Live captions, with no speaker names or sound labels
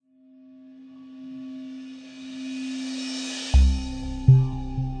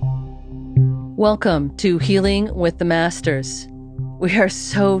Welcome to Healing with the Masters. We are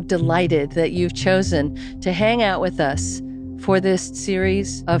so delighted that you've chosen to hang out with us for this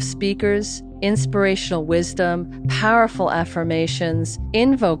series of speakers, inspirational wisdom, powerful affirmations,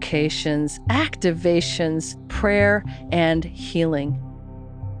 invocations, activations, prayer, and healing.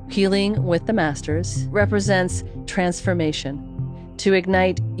 Healing with the Masters represents transformation, to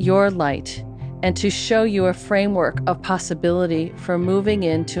ignite your light and to show you a framework of possibility for moving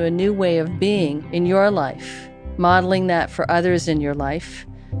into a new way of being in your life, modeling that for others in your life,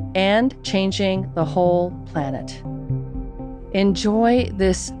 and changing the whole planet. Enjoy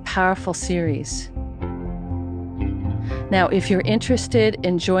this powerful series. Now, if you're interested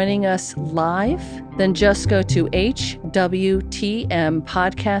in joining us live, then just go to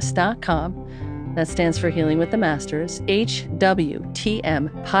hwtmpodcast.com. That stands for Healing with the Masters,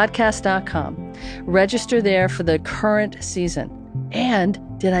 hwtmpodcast.com. Register there for the current season. And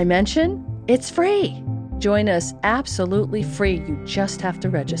did I mention? It's free. Join us absolutely free. You just have to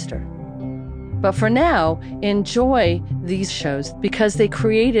register. But for now, enjoy these shows because they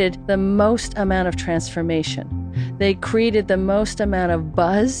created the most amount of transformation. They created the most amount of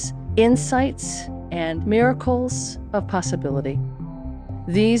buzz, insights, and miracles of possibility.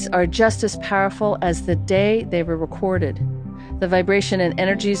 These are just as powerful as the day they were recorded. The vibration and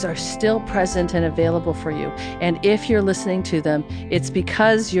energies are still present and available for you. And if you're listening to them, it's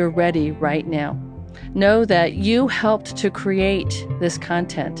because you're ready right now. Know that you helped to create this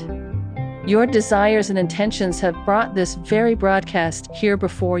content. Your desires and intentions have brought this very broadcast here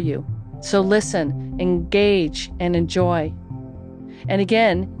before you. So listen, engage, and enjoy. And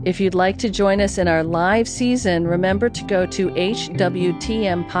again, if you'd like to join us in our live season, remember to go to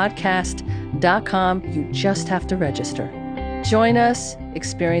hwtmpodcast.com. You just have to register. Join us,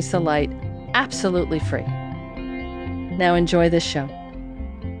 experience the light, absolutely free. Now enjoy this show.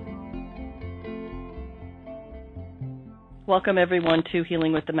 Welcome everyone to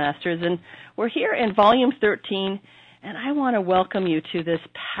Healing with the Masters, and we're here in Volume 13, and I want to welcome you to this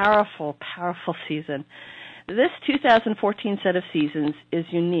powerful, powerful season. This 2014 set of seasons is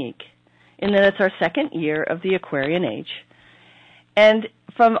unique in that it's our second year of the Aquarian Age. And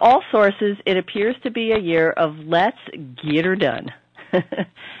from all sources, it appears to be a year of let's get her done.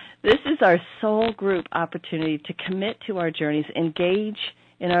 This is our soul group opportunity to commit to our journeys, engage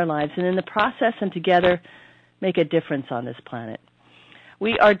in our lives, and in the process and together make a difference on this planet.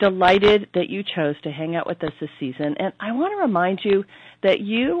 We are delighted that you chose to hang out with us this season, and I want to remind you that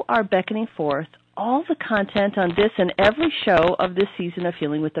you are beckoning forth all the content on this and every show of this season of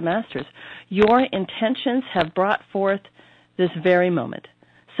Healing with the Masters. Your intentions have brought forth this very moment.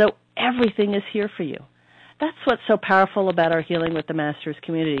 So everything is here for you. That's what's so powerful about our Healing with the Masters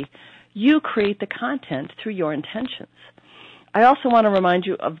community. You create the content through your intentions. I also want to remind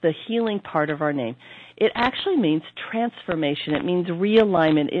you of the healing part of our name. It actually means transformation. It means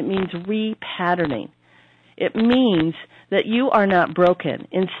realignment. It means repatterning. It means that you are not broken.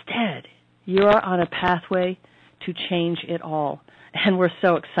 Instead, you are on a pathway to change it all, and we're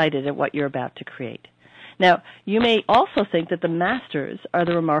so excited at what you're about to create. Now, you may also think that the masters are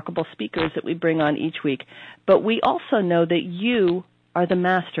the remarkable speakers that we bring on each week, but we also know that you are the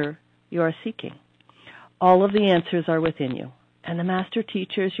master you are seeking. All of the answers are within you, and the master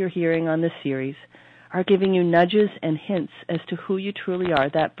teachers you're hearing on this series are giving you nudges and hints as to who you truly are,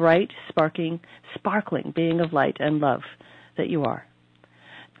 that bright, sparkling being of light and love that you are.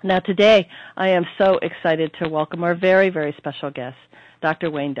 Now today, I am so excited to welcome our very, very special guest,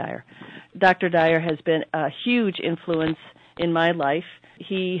 Dr. Wayne Dyer. Dr. Dyer has been a huge influence in my life.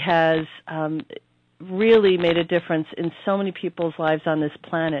 He has really made a difference in so many people's lives on this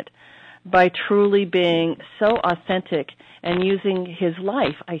planet by truly being so authentic and using his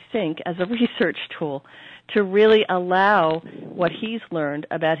life, I think, as a research tool to really allow what he's learned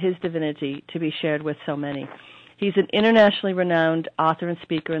about his divinity to be shared with so many. He's an internationally renowned author and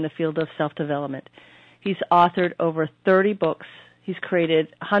speaker in the field of self-development. He's authored over 30 books. He's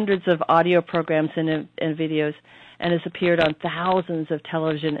created hundreds of audio programs and videos and has appeared on thousands of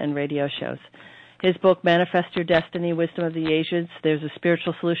television and radio shows. His book, Manifest Your Destiny, Wisdom of the Ages, There's a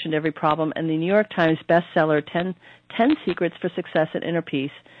Spiritual Solution to Every Problem, and the New York Times bestseller, 10 Secrets for Success and Inner Peace,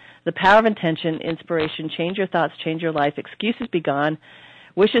 The Power of Intention, Inspiration, Change Your Thoughts, Change Your Life, Excuses Be Gone,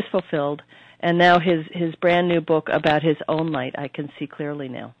 Wishes Fulfilled, and now his brand new book about his own light, I Can See Clearly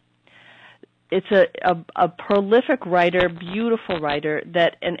Now. It's a prolific writer, beautiful writer,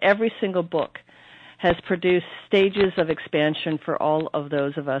 that in every single book has produced stages of expansion for all of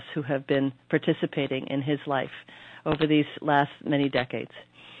those of us who have been participating in his life over these last many decades.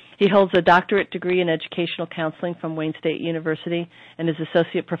 He holds a doctorate degree in educational counseling from Wayne State University and is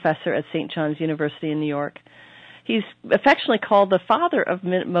associate professor at St. John's University in New York. He's affectionately called the father of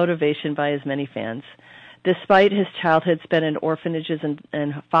motivation by his many fans. Despite his childhood spent in orphanages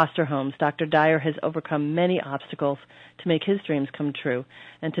and foster homes, Dr. Dyer has overcome many obstacles to make his dreams come true,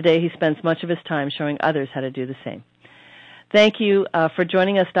 and today he spends much of his time showing others how to do the same. Thank you for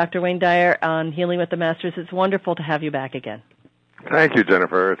joining us, Dr. Wayne Dyer, on Healing with the Masters. It's wonderful to have you back again. Thank you,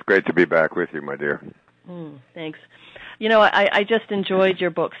 Jennifer. It's great to be back with you, my dear. Thanks. You know, I just enjoyed your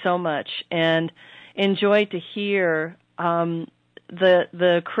book so much and enjoyed to hear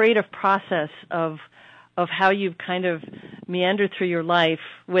the creative process of how you've kind of meandered through your life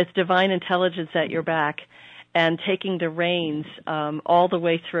with divine intelligence at your back and taking the reins all the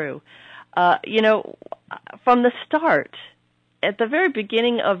way through. You know, from the start, at the very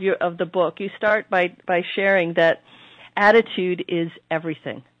beginning of the book, you start by sharing that attitude is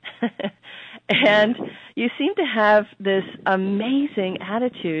everything. And you seem to have this amazing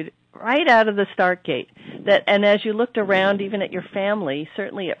attitude right out of the start gate. And as you looked around, even at your family,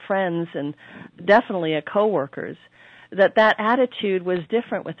 certainly at friends and definitely at coworkers, that attitude was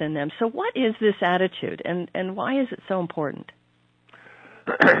different within them. So what is this attitude, and why is it so important?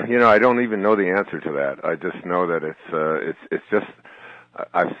 You know, I don't even know the answer to that. I just know that it's just,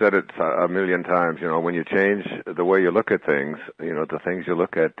 I've said it a million times, you know, when you change the way you look at things, you know, the things you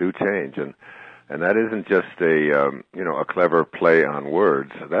look at do change. And that isn't just a clever play on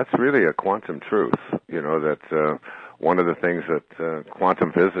words. That's really a quantum truth, you know, that one of the things that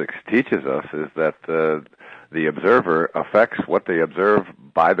quantum physics teaches us is that the observer affects what they observe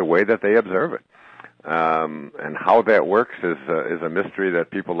by the way that they observe it. And how that works is a mystery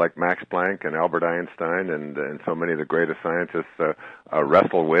that people like Max Planck and Albert Einstein and so many of the greatest scientists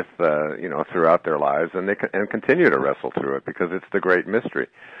wrestle with, you know, throughout their lives, and continue to wrestle through it because it's the great mystery.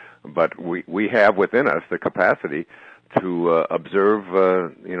 But we have within us the capacity to observe,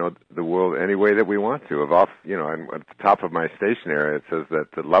 you know, the world any way that we want to. You know, and at the top of my stationery it says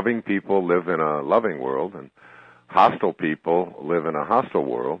that the loving people live in a loving world, and hostile people live in a hostile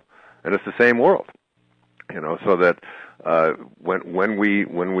world, and it's the same world. You know, so that when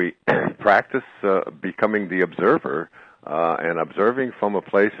we practice becoming the observer and observing from a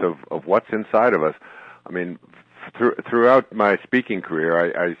place of what's inside of us, I mean, throughout my speaking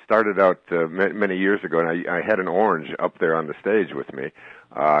career, I started out many years ago, and I had an orange up there on the stage with me.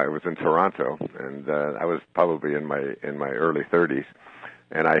 It was in Toronto, and I was probably in my early 30s.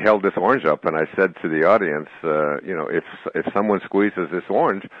 And I held this orange up, and I said to the audience, you know, if someone squeezes this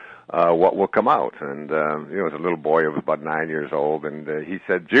orange, what will come out? And you know, it was a little boy of about 9 years old, and he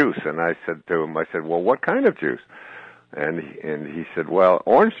said juice. And I said to him, well, what kind of juice? And he said, well,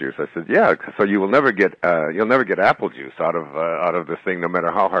 orange juice. I said, yeah. So you'll never get apple juice out of this thing, no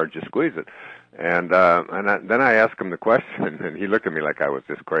matter how hard you squeeze it. And then I asked him the question, and he looked at me like I was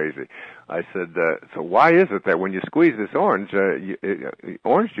just crazy. I said, so why is it that when you squeeze this orange,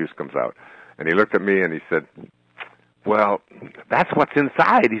 orange juice comes out? And he looked at me and he said, well, that's what's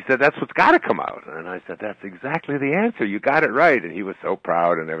inside. He said, that's what's got to come out. And I said, that's exactly the answer. You got it right. And he was so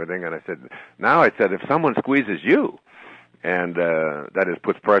proud and everything. And I said, if someone squeezes you, and that is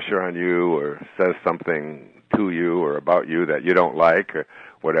puts pressure on you or says something to you or about you that you don't like or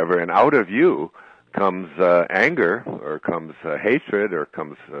whatever, and out of you comes anger or comes hatred or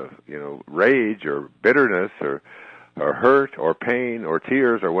comes you know, rage or bitterness or hurt or pain or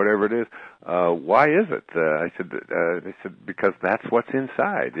tears or whatever it is, why is it? They said, because that's what's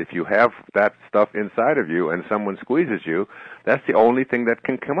inside. If you have that stuff inside of you and someone squeezes you, that's the only thing that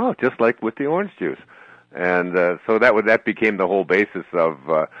can come out, just like with the orange juice. And so that became the whole basis of,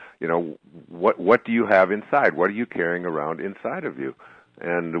 you know, what do you have inside? What are you carrying around inside of you?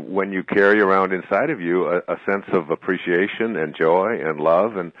 And when you carry around inside of you a sense of appreciation and joy and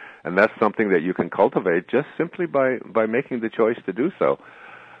love, and that's something that you can cultivate just simply by making the choice to do so.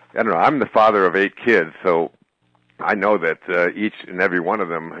 I don't know, I'm the father of 8 kids, so I know that each and every one of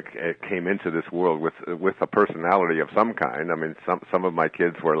them came into this world with a personality of some kind. I mean, some of my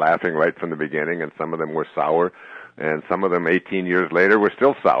kids were laughing right from the beginning, and some of them were sour, and some of them 18 years later were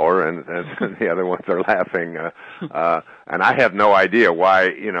still sour, and the other ones are laughing. And I have no idea why,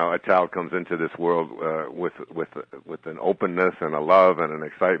 you know, a child comes into this world with an openness and a love and an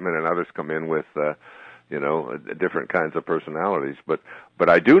excitement, and others come in with you know, different kinds of personalities. But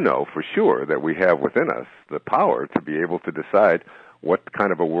I do know for sure that we have within us the power to be able to decide what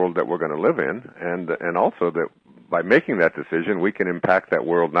kind of a world that we're going to live in, and also that by making that decision, we can impact that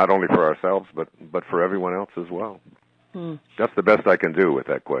world not only for ourselves, but for everyone else as well. That's the best I can do with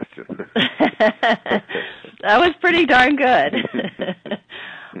that question. That was pretty darn good.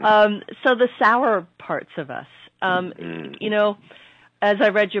 So the sour parts of us, you know, as I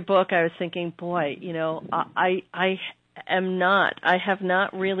read your book, I was thinking, boy, you know, I have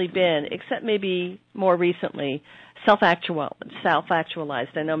not really been, except maybe more recently,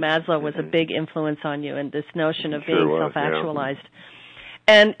 self-actualized. I know Maslow was a big influence on you, and this notion of being self-actualized.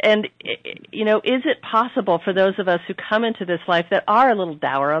 Yeah. And you know, is it possible for those of us who come into this life that are a little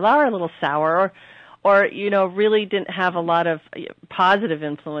dour, or are a little sour, or you know, really didn't have a lot of positive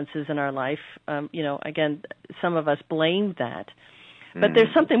influences in our life? You know, again, some of us blame that. But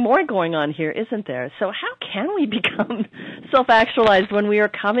there's something more going on here, isn't there? So how can we become self-actualized when we are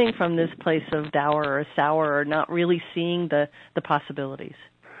coming from this place of dour or sour or not really seeing the possibilities?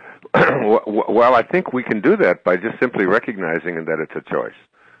 Well, I think we can do that by just simply recognizing that it's a choice.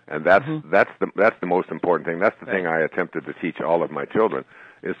 And that's the most important thing. That's the thing I attempted to teach all of my children,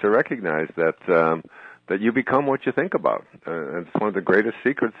 is to recognize that that you become what you think about. It's one of the greatest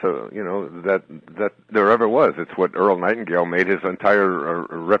secrets, you know, that there ever was. It's what Earl Nightingale made his entire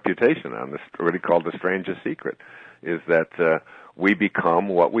reputation on. This, what he called the strangest secret, is that we become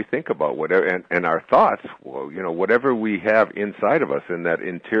what we think about. Whatever, and our thoughts, well, you know, whatever we have inside of us, in that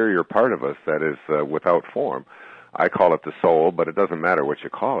interior part of us that is without form. I call it the soul, but it doesn't matter what you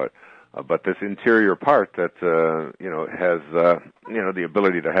call it. But this interior part that you know, has you know, the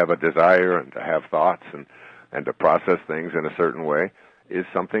ability to have a desire and to have thoughts and to process things in a certain way, is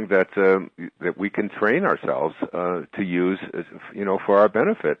something that that we can train ourselves to use, you know, for our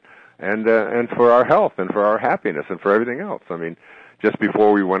benefit and for our health and for our happiness and for everything else. I mean, just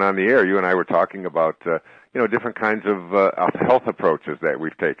before we went on the air, you and I were talking about you know, different kinds of health approaches that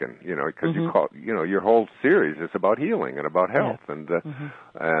we've taken. You know, because you know, your whole series is about healing and about health,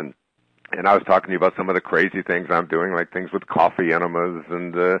 and I was talking to you about some of the crazy things I'm doing, like things with coffee enemas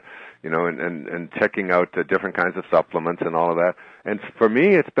and, you know, and checking out different kinds of supplements and all of that. And for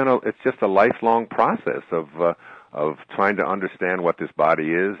me, it's just a lifelong process of trying to understand what this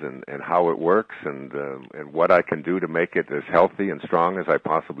body is and how it works and what I can do to make it as healthy and strong as I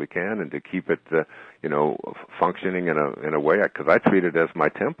possibly can, and to keep it, you know, functioning in a way, because I treat it as my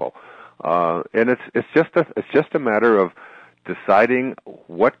temple. And it's just a matter of deciding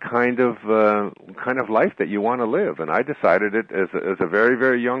what kind of life that you want to live. And I decided it as a very,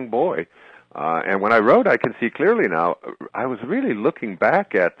 very young boy. And when I wrote, I can see clearly now, I was really looking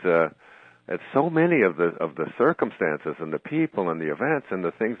back at so many of the circumstances and the people and the events and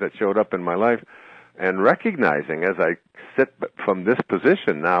the things that showed up in my life, and recognizing, as I sit from this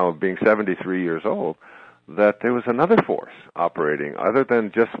position now of being 73 years old, that there was another force operating other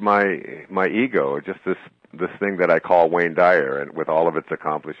than just my ego, just this thing that I call Wayne Dyer, and with all of its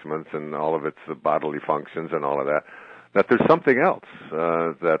accomplishments and all of its bodily functions and all of that, that there's something else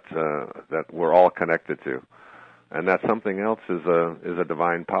that we're all connected to, and that something else is a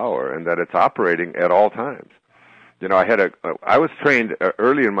divine power, and that it's operating at all times. You know, I was trained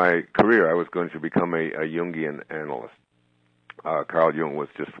early in my career. I was going to become a Jungian analyst. Carl Jung was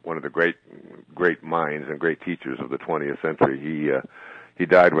just one of the great minds and great teachers of the 20th century. He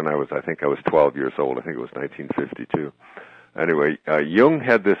died when I think I was 12 years old. I think it was 1952. Anyway, Jung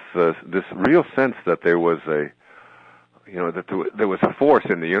had this real sense that there was there was a force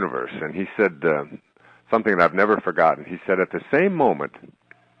in the universe, and he said something that I've never forgotten. He said, at the same moment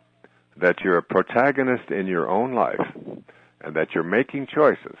that you're a protagonist in your own life and that you're making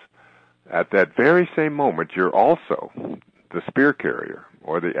choices, at that very same moment you're also the spear carrier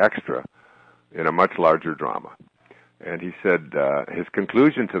or the extra in a much larger drama. And he said his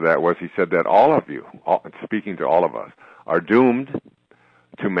conclusion to that was, he said that all of you, speaking to all of us, are doomed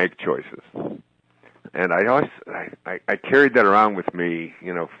to make choices. And I carried that around with me,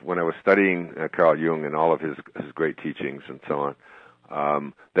 you know, when I was studying Carl Jung and all of his great teachings and so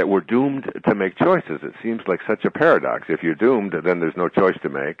on, that we're doomed to make choices. It seems like such a paradox. If you're doomed, then there's no choice to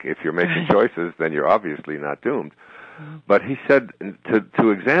make. If you're making choices, then you're obviously not doomed. But he said to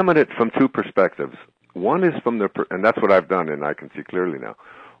examine it from two perspectives. One is from and that's what I've done, and I can see clearly now.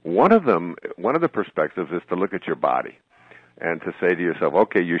 One of the perspectives is to look at your body and to say to yourself,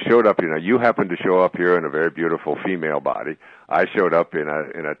 okay, you showed up, you know, you happen to show up here in a very beautiful female body. I showed up in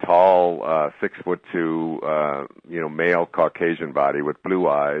a tall, 6'2", you know, male Caucasian body with blue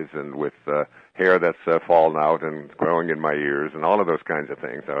eyes and with hair that's fallen out and growing in my ears and all of those kinds of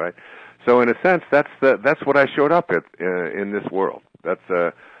things. All right. So in a sense, that's what I showed up at in this world.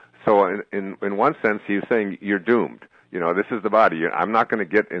 So in one sense, he's saying you're doomed. You know, this is the body. I'm not going to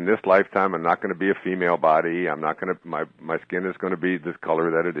get in this lifetime. I'm not going to be a female body. I'm not going to. My skin is going to be this color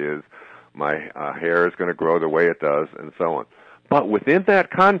that it is. My hair is going to grow the way it does, and so on. But within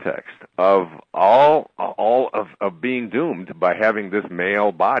that context of all of being doomed by having this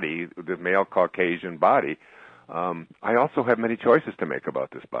male body, this male Caucasian body, I also have many choices to make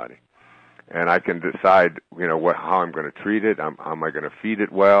about this body. And I can decide, how I'm going to treat it. How am I going to feed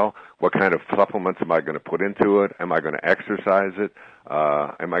it well? What kind of supplements am I going to put into it? Am I going to exercise it?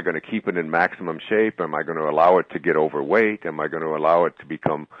 Am I going to keep it in maximum shape? Am I going to allow it to get overweight? Am I going to allow it to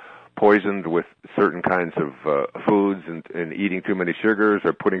become poisoned with certain kinds of foods and eating too many sugars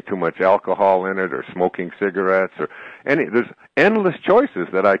or putting too much alcohol in it or smoking cigarettes or there's endless choices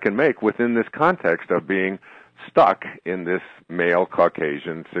that I can make within this context of being stuck in this male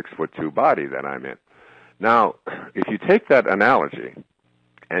Caucasian 6'2" body that I'm in. Now, if you take that analogy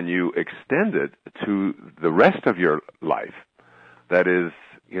and you extend it to the rest of your life, that is,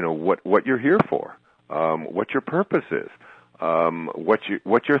 what you're here for, what your purpose is, what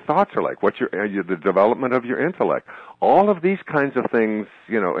your thoughts are like, the development of your intellect, all of these kinds of things,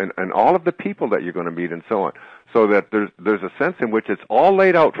 and all of the people that you're going to meet and so on, so that there's a sense in which it's all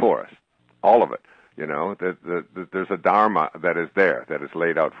laid out for us, all of it. There's a dharma that is there, that is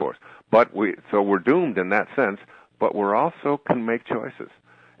laid out for us. So we're doomed in that sense, but we're also can make choices.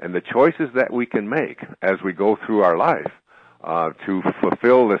 And the choices that we can make as we go through our life to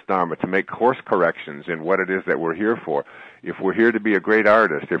fulfill this dharma, to make course corrections in what it is that we're here for. If we're here to be a great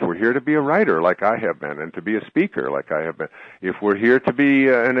artist, if we're here to be a writer like I have been, and to be a speaker like I have been, if we're here to be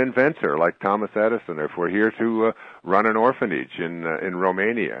an inventor like Thomas Edison, if we're here to run an orphanage in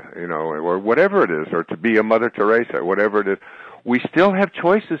Romania, or whatever it is, or to be a Mother Teresa, whatever it is, we still have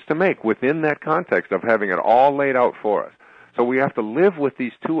choices to make within that context of having it all laid out for us. So we have to live with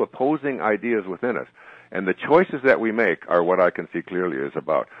these two opposing ideas within us. And the choices that we make are what I can see clearly is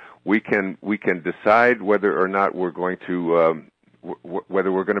about. We can decide whether or not we're going to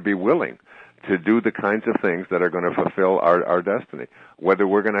whether we're going to be willing to do the kinds of things that are going to fulfill our destiny, whether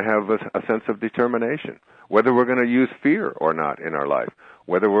we're going to have a sense of determination, whether we're going to use fear or not in our life,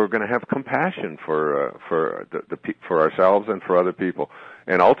 whether we're going to have compassion for ourselves and for other people,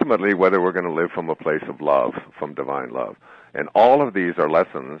 and ultimately whether we're going to live from a place of love, from divine love. And all of these are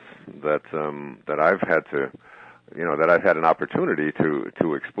lessons that I've had to, that I've had an opportunity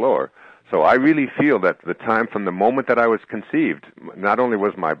to explore. So I really feel that the time from the moment that I was conceived, not only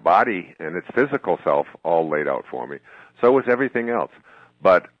was my body and its physical self all laid out for me, so was everything else.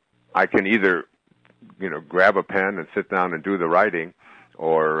 But I can either, grab a pen and sit down and do the writing,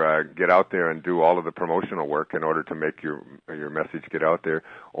 or get out there and do all of the promotional work in order to make your message get out there,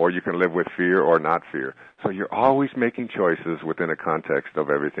 or you can live with fear or not fear. So you're always making choices within a context of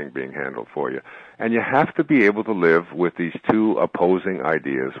everything being handled for you. And you have to be able to live with these two opposing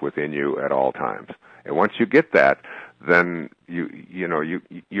ideas within you at all times. And once you get that, then you're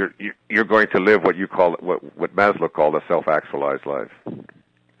going to live what you call what Maslow called a self-actualized life.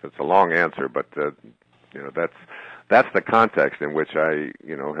 It's a long answer, but that's the context in which I,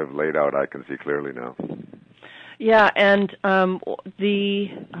 have laid out. I can see clearly now. Yeah, and the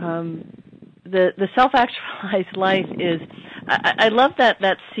self-actualized life is. I love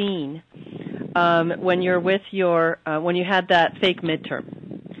that scene when you're with when you had that fake midterm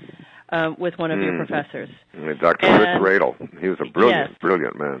with one of your professors, Dr. Fritz Radel. He was a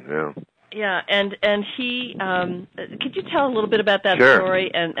brilliant man. Yeah. Yeah, and he. Could you tell a little bit about that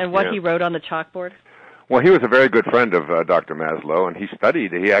story and what he wrote on the chalkboard? Well, he was a very good friend of Dr. Maslow, and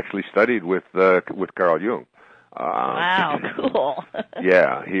he actually studied with Carl Jung. Wow, cool.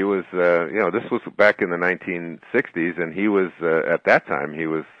 Yeah, he was, this was back in the 1960s, and he was, at that time, he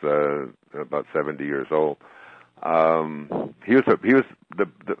was about 70 years old. He was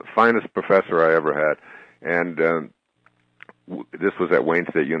the finest professor I ever had, and this was at Wayne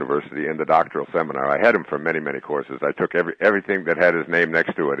State University in the doctoral seminar. I had him for many, many courses. I took everything that had his name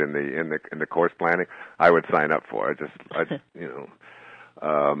next to it in the course planning. I would sign up for.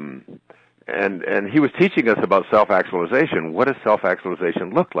 And he was teaching us about self-actualization. What does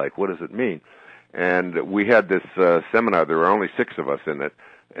self-actualization look like? What does it mean? And we had this seminar. There were only 6 of us in it.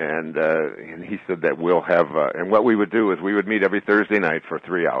 And he said that we'll have, and what we would do is we would meet every Thursday night for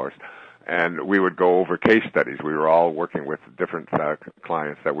 3 hours. And we would go over case studies. We were all working with different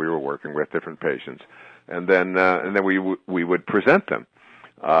clients that we were working with, different patients, and then we would present them,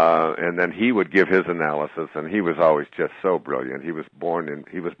 and then he would give his analysis. And he was always just so brilliant. He was born in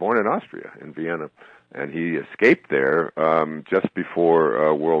Austria, in Vienna, and he escaped there just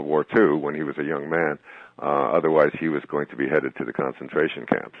before World War II when he was a young man. Otherwise, he was going to be headed to the concentration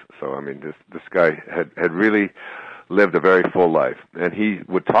camps. So I mean, this guy had really lived a very full life, and he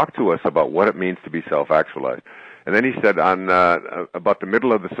would talk to us about what it means to be self-actualized. And then he said about the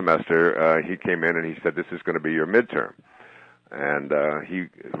middle of the semester, he came in and he said, "This is going to be your midterm." And he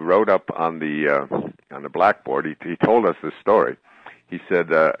wrote up on the blackboard. He told us this story. He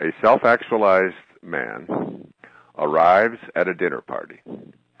said a self-actualized man arrives at a dinner party,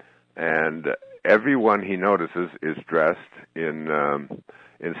 and everyone he notices is dressed in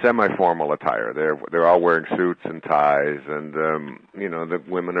semi-formal attire. They're all wearing suits and ties, and the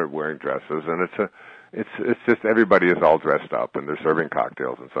women are wearing dresses, and it's just everybody is all dressed up, and they're serving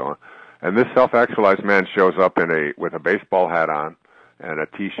cocktails and so on. And this self-actualized man shows up with a baseball hat on, and a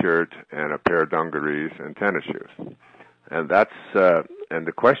T-shirt, and a pair of dungarees, and tennis shoes. And and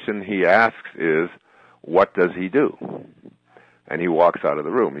the question he asks is, what does he do? And he walks out of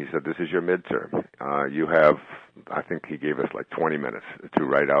the room. He said, this is your midterm. You have, I think he gave us like 20 minutes to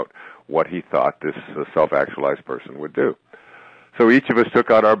write out what he thought this self-actualized person would do. So each of us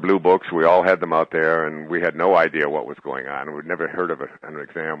took out our blue books. We all had them out there, and we had no idea what was going on. We'd never heard of an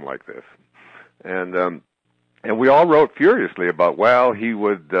exam like this. And we all wrote furiously about, well, he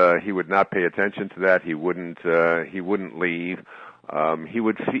would not pay attention to that. He wouldn't leave. He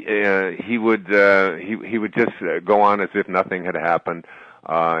would just go on as if nothing had happened.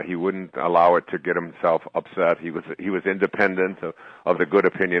 He wouldn't allow it to get himself upset. He was independent of the good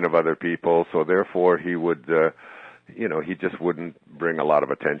opinion of other people. So therefore, he would, he just wouldn't bring a lot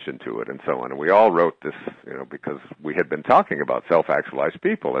of attention to it, and so on. And we all wrote this, because we had been talking about self-actualized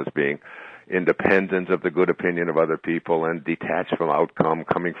people as being independent of the good opinion of other people and detached from outcome,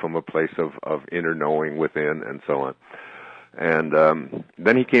 coming from a place of inner knowing within, and so on. And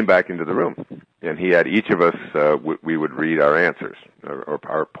then he came back into the room, and he had each of us, we would read our answers, or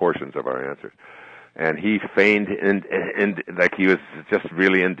our portions of our answers. And he feigned like he was just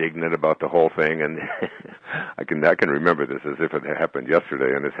really indignant about the whole thing. And I can remember this as if it had happened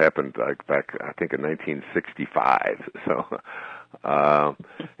yesterday, and this happened like back, I think, in 1965. So,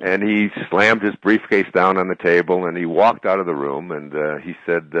 and he slammed his briefcase down on the table, and he walked out of the room, and he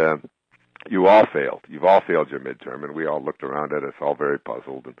said, you all failed. You've all failed your midterm. And we all looked around at us, all very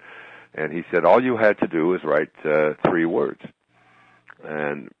puzzled. And he said, all you had to do is write 3 words.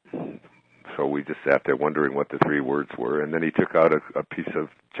 And so we just sat there wondering what the 3 words were. And then he took out a piece of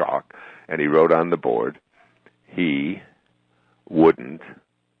chalk, and he wrote on the board, he wouldn't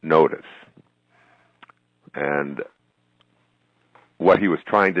notice. And what he was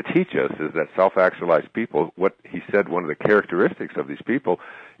trying to teach us is that self-actualized people, what he said one of the characteristics of these people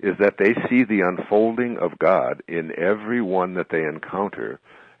is that they see the unfolding of God in every one that they encounter,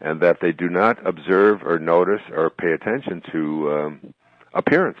 and that they do not observe or notice or pay attention to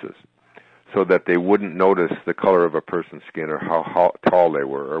appearances, so that they wouldn't notice the color of a person's skin, or how tall they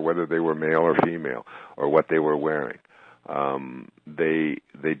were, or whether they were male or female, or what they were wearing.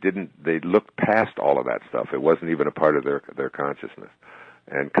 They looked past all of that stuff. It wasn't even a part of their consciousness.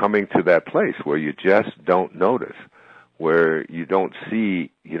 And coming to that place where you just don't notice, where you don't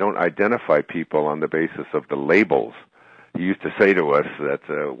identify people on the basis of the labels. He used to say to us that,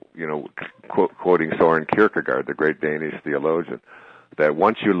 quoting Soren Kierkegaard, the great Danish theologian, that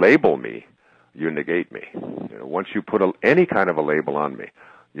once you label me, you negate me. Once you put any kind of a label on me,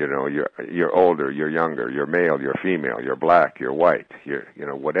 you're older, you're younger, you're male, you're female, you're black, you're white,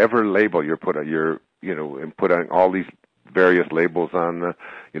 whatever label you put on, and put on all these various labels on,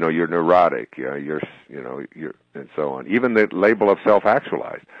 you're neurotic, you're, and so on. Even the label of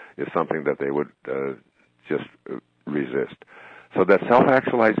self-actualized is something that they would just resist. So that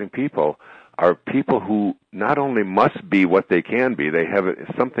self-actualizing people are people who not only must be what they can be, they have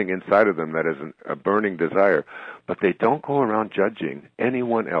something inside of them that is a burning desire, but they don't go around judging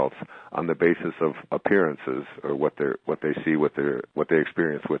anyone else on the basis of appearances or what they see, what they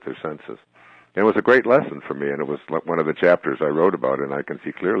experience with their senses. And it was a great lesson for me, and it was one of the chapters I wrote about, and I can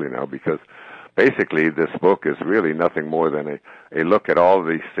see clearly now, because basically this book is really nothing more than a look at all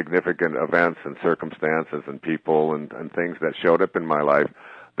the significant events and circumstances and people and things that showed up in my life,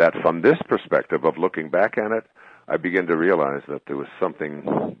 that from this perspective of looking back at it, I began to realize that there was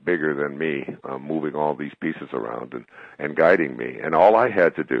something bigger than me moving all these pieces around and guiding me. And all I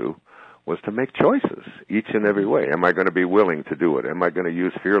had to do was to make choices each and every way. Am I going to be willing to do it? Am I going to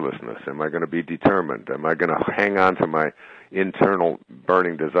use fearlessness? Am I going to be determined? Am I going to hang on to my internal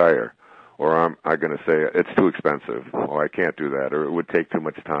burning desire? Or am I going to say, it's too expensive, or I can't do that, or it would take too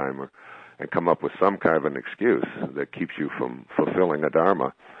much time, and come up with some kind of an excuse that keeps you from fulfilling a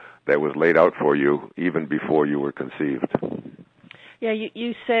dharma that was laid out for you even before you were conceived. Yeah,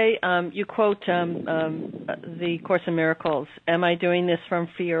 you say, you quote the Course in Miracles, am I doing this from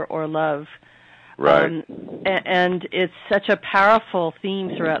fear or love? Right. And it's such a powerful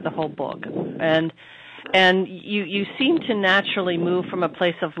theme throughout the whole book. And And you seem to naturally move from a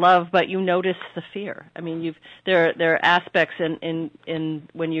place of love, but you notice the fear. I mean, there are aspects in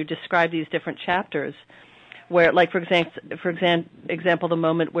when you describe these different chapters where, like for example, the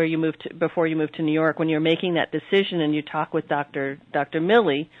moment where before you moved to New York, when you're making that decision and you talk with Dr.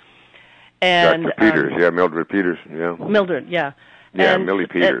 Millie, and Dr. Peters, Mildred Peters, Mildred, yeah. Yeah, and, Millie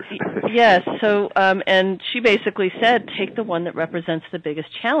Peters. Yes, so, and she basically said, take the one that represents the biggest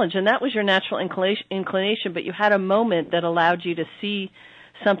challenge, and that was your natural inclination, but you had a moment that allowed you to see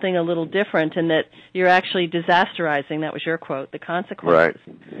something a little different, and that you're actually disasterizing, that was your quote, the consequences.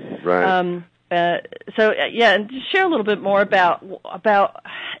 Right. And just share a little bit more about,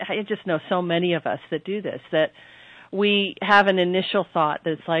 I just know so many of us that do this, that we have an initial thought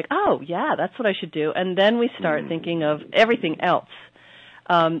that's like, oh, yeah, that's what I should do. And then we start thinking of everything else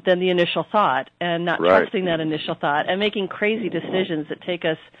than the initial thought, and not trusting that initial thought, and making crazy decisions that take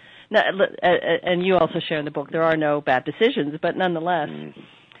us, and you also share in the book, there are no bad decisions, but nonetheless,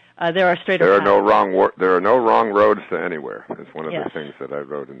 there are straight up There are no wrong roads to anywhere. It's one of the things that I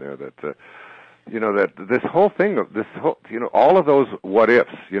wrote in there, that that this whole thing of all of those what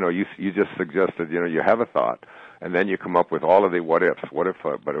ifs, you just suggested, you have a thought, and then you come up with all of the what ifs. What if?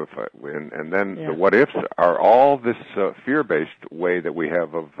 And then the what ifs are all this fear-based way that we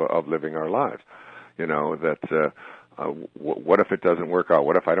have of living our lives. What if it doesn't work out?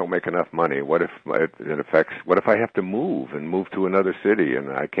 What if I don't make enough money? What if it affects? What if I have to move to another city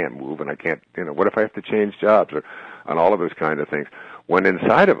and I can't move and I can't? What if I have to change jobs and all of those kind of things? When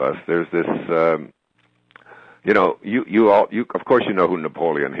inside of us there's this. You of course you know who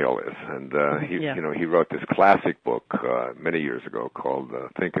Napoleon Hill is, and he wrote this classic book many years ago called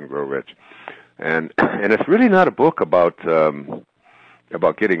Think and Grow Rich, and it's really not a book about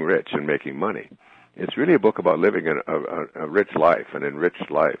getting rich and making money. It's really a book about living a rich life, an enriched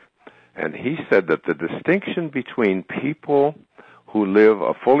life. And he said that the distinction between people who live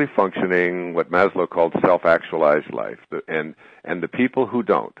a fully functioning, what Maslow called self-actualized life, and the people who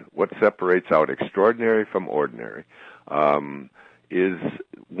don't, what separates out extraordinary from ordinary, is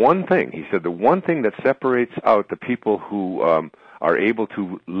one thing. He said the one thing that separates out the people who are able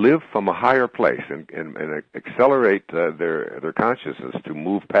to live from a higher place and accelerate their consciousness to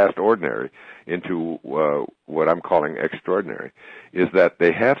move past ordinary into what I'm calling extraordinary, is that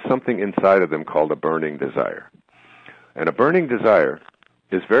they have something inside of them called a burning desire. And a burning desire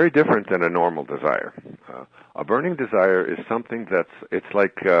is very different than a normal desire. A burning desire is something it's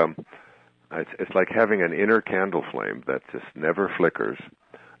like having an inner candle flame that just never flickers,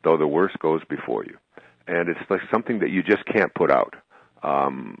 though the worst goes before you. And it's like something that you just can't put out.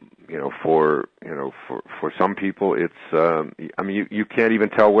 For some people, it's you can't even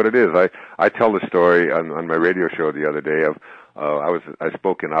tell what it is. I tell the story on my radio show the other day of. I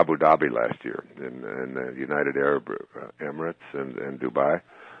spoke in Abu Dhabi last year in the United Arab Emirates and Dubai,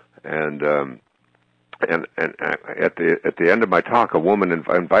 and at the end of my talk, a woman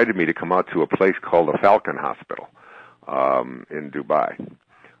invited me to come out to a place called the Falcon Hospital in Dubai,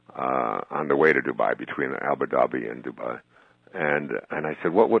 on the way to Dubai between Abu Dhabi and Dubai, and I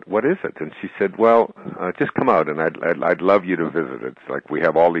said, what is it? And she said, well, just come out and I'd love you to visit. It's like we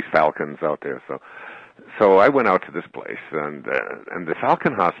have all these falcons out there, So I went out to this place, and the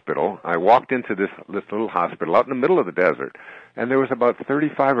Falcon Hospital, I walked into this little hospital out in the middle of the desert, and there was about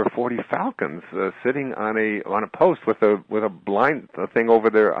 35 or 40 falcons sitting on a post with a blind thing over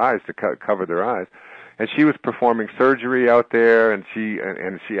their eyes to cover their eyes. And she was performing surgery out there, and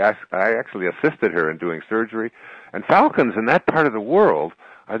I actually assisted her in doing surgery. And falcons in that part of the world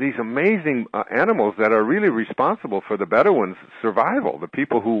are these amazing animals that are really responsible for the Bedouins' survival. The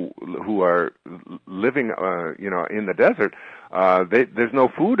people who are living, in the desert, there's no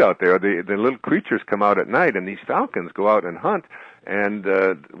food out there. The little creatures come out at night, and these falcons go out and hunt, and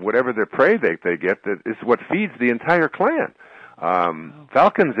whatever their prey they get is what feeds the entire clan.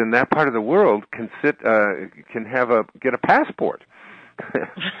 Falcons in that part of the world can get a passport.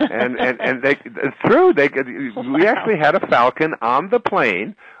 and it's true. We actually had a falcon on the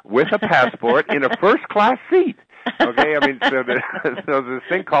plane with a passport in a first-class seat. Okay, I mean, so there's this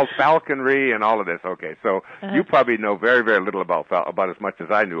thing called falconry and all of this. Okay, so you probably know very, very little about as much as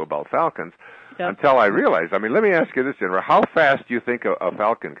I knew about falcons until I realized. I mean, let me ask you this, Jennifer: how fast do you think a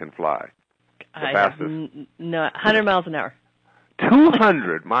falcon can fly? The fastest? 100 miles an hour.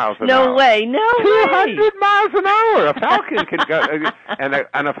 200 miles an hour. No way, no 200 way. miles an hour. A falcon can go,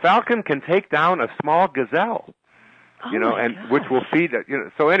 and a falcon can take down a small gazelle, God. which will feed it.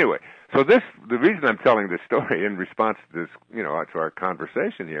 So anyway, So the reason I'm telling this story in response to this, to our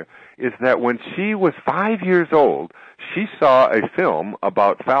conversation here, is that when she was 5 years old, she saw a film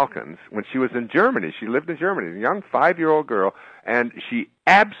about falcons when she was in Germany. She lived in Germany, a young 5-year-old girl, and she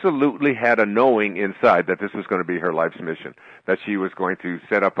absolutely had a knowing inside that this was going to be her life's mission, that she was going to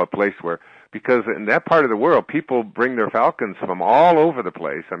set up a place where, because in that part of the world, people bring their falcons from all over the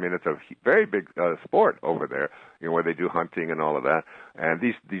place. I mean, it's a very big sport over there, where they do hunting and all of that. And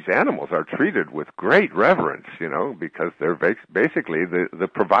these animals are treated with great reverence, because they're basically the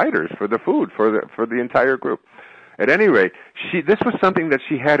providers for the food for the entire group. At any rate, this was something that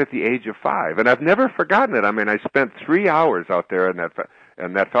she had at the age of 5, and I've never forgotten it. I mean, I spent 3 hours out there in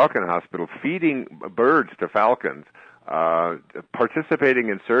that falcon hospital feeding birds to falcons, participating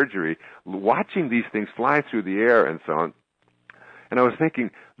in surgery, watching these things fly through the air and so on. And I was thinking,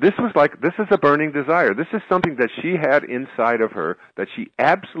 this is a burning desire. This is something that she had inside of her that she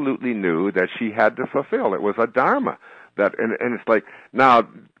absolutely knew that she had to fulfill. It was a dharma. And it's like, now,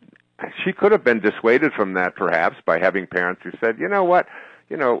 she could have been dissuaded from that perhaps by having parents who said, you know what,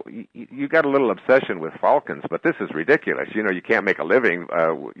 you got a little obsession with falcons, but this is ridiculous. You can't make a living,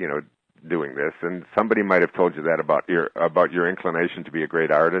 doing this. And somebody might have told you that about your inclination to be a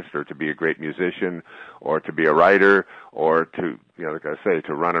great artist or to be a great musician or to be a writer or to, like I say,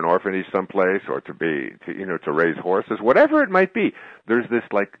 to run an orphanage someplace or to raise horses, whatever it might be. There's this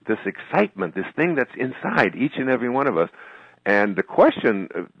excitement, this thing that's inside each and every one of us. And the question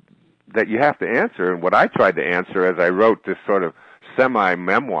that you have to answer, and what I tried to answer as I wrote this sort of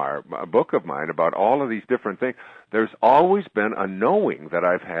semi-memoir book of mine about all of these different things, there's always been a knowing that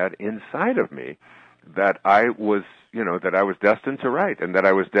I've had inside of me that I was destined to write and that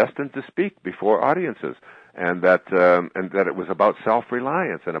I was destined to speak before audiences, and that it was about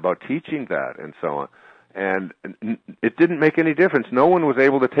self-reliance and about teaching that and so on. And it didn't make any difference. No one was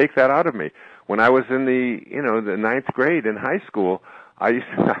able to take that out of me. When I was in the ninth grade in high school, I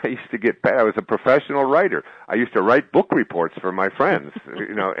used to get paid. I was a professional writer. I used to write book reports for my friends,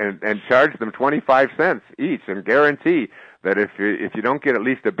 and charge them 25 cents each, and guarantee that if you don't get at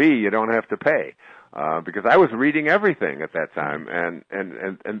least a B, you don't have to pay, because I was reading everything at that time. And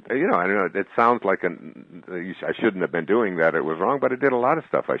I know it sounds like I shouldn't have been doing that. It was wrong, but I did a lot of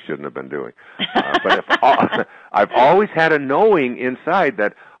stuff I shouldn't have been doing. But I've always had a knowing inside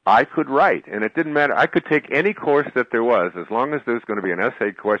that I could write, and it didn't matter. I could take any course that there was, as long as there was going to be an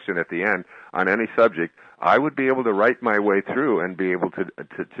essay question at the end on any subject. I would be able to write my way through and be able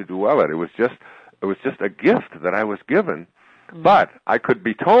to do well at it. It was just a gift that I was given. Mm-hmm. But I could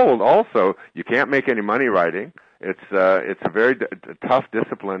be told also, you can't make any money writing. It's a very tough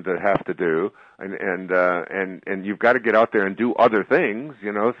discipline to have to do, and you've got to get out there and do other things,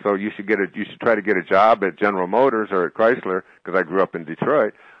 So you should try to get a job at General Motors or at Chrysler, because I grew up in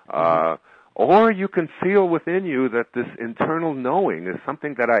Detroit. Or you can feel within you that this internal knowing is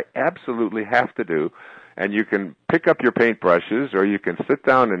something that I absolutely have to do, and you can pick up your paintbrushes, or you can sit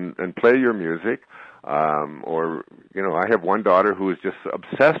down and play your music, or I have one daughter who is just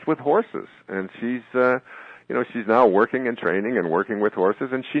obsessed with horses, and she's now working and training and working with horses,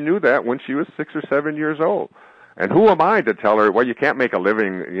 and she knew that when she was 6 or 7 years old. And who am I to tell her, well, you can't make a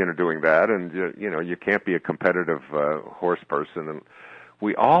living, doing that, and you can't be a competitive horse person. And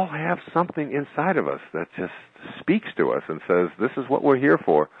we all have something inside of us that just speaks to us and says, this is what we're here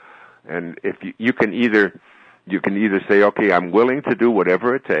for. And if you can either say, okay, I'm willing to do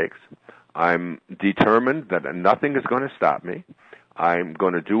whatever it takes. I'm determined that nothing is going to stop me. I'm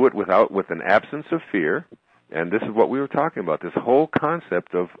going to do it with an absence of fear. And this is what we were talking about, this whole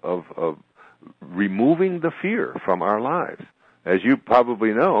concept of removing the fear from our lives. As you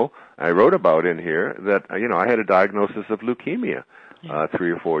probably know, I wrote about in here that, I had a diagnosis of leukemia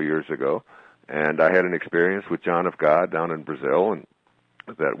 3 or 4 years ago, and I had an experience with John of God down in Brazil, and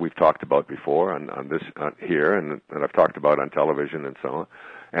that we've talked about before on this here, and I've talked about on television and so on.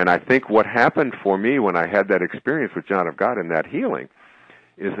 And I think what happened for me when I had that experience with John of God and that healing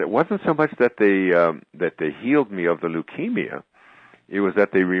is it wasn't so much that they healed me of the leukemia. It was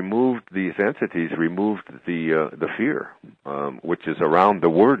that they removed these entities, removed the fear, which is around the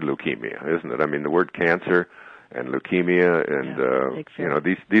word leukemia, isn't it? I mean, the word cancer and leukemia, and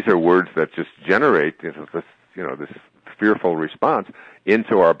these are words that just generate this fearful response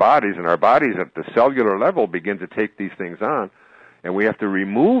into our bodies, and our bodies at the cellular level begin to take these things on, and we have to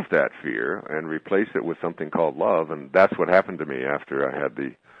remove that fear and replace it with something called love. And that's what happened to me after I had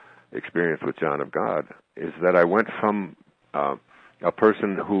the experience with John of God, is that I went from a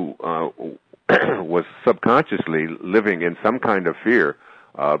person who was subconsciously living in some kind of fear,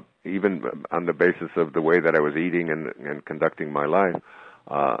 even on the basis of the way that I was eating and conducting my life,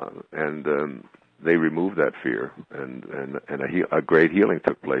 they removed that fear, and a great healing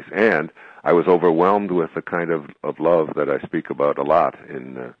took place. And I was overwhelmed with the kind of love that I speak about a lot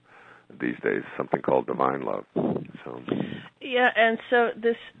in these days, something called divine love. So. Yeah, and so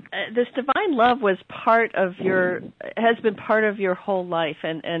this divine love was has been part of your whole life,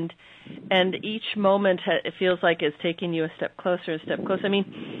 and each moment it feels like it's taking you a step closer, a step closer. I mean,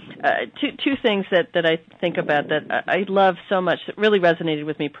 two things that I think about that I love so much that really resonated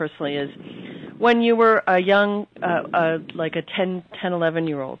with me personally is when you were a young, like a 10,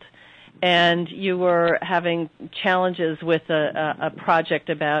 11-year-old, and you were having challenges with a project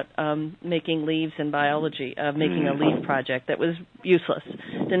about making leaves in biology, making a leaf project that was useless,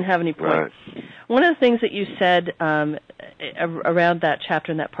 didn't have any point. Right. One of the things that you said around that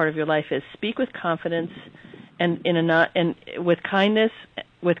chapter in that part of your life is speak with confidence and with kindness,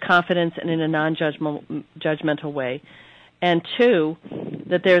 with confidence, and in a non-judgmental way. And two,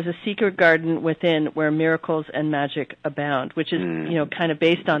 that there's a secret garden within where miracles and magic abound, which is, kind of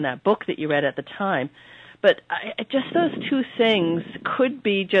based on that book that you read at the time. But just those two things could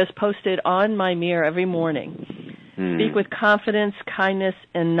be just posted on my mirror every morning. Speak with confidence, kindness,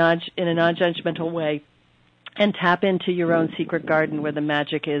 and in a non-judgmental way, and tap into your own secret garden where the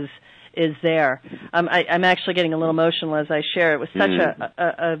magic is there. I'm actually getting a little emotional as I share. It was such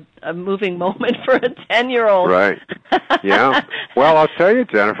a moving moment for a 10-year-old. Right. Yeah. Well, I'll tell you,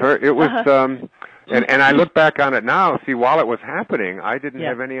 Jennifer, it was, and I look back on it now. See, while it was happening, I didn't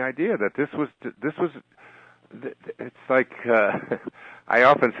have any idea that this was. It's like I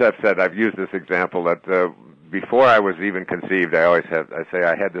often have said. I've used this example that before I was even conceived, I say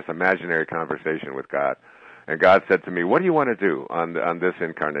I had this imaginary conversation with God. And God said to me, "What do you want to do on this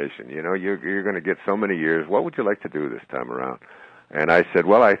incarnation? You're going to get so many years. What would you like to do this time around?" And I said,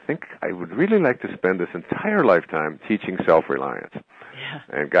 "Well, I think I would really like to spend this entire lifetime teaching self-reliance." Yeah.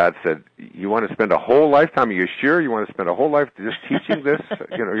 And God said, "You want to spend a whole lifetime? Are you sure you want to spend a whole life just teaching this?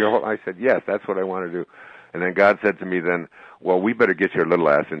 I said, "Yes, that's what I want to do." And then God said to me, "Then, well, we better get your little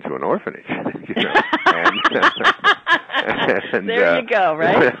ass into an orphanage." And there you go,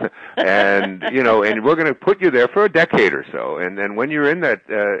 right? and we're going to put you there for a decade or so, and then when you're in that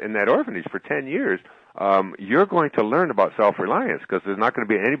orphanage for 10 years, you're going to learn about self-reliance because there's not going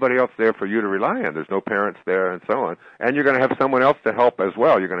to be anybody else there for you to rely on. There's no parents there, and so on. And you're going to have someone else to help as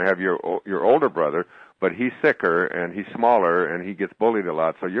well. You're going to have your older brother, but he's sicker and he's smaller and he gets bullied a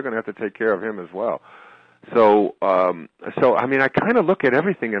lot, so you're going to have to take care of him as well. So I mean, I kind of look at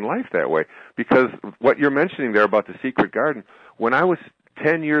everything in life that way, because what you're mentioning there about the secret garden, when I was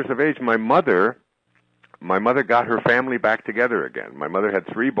 10 years of age, my mother got her family back together again. My mother had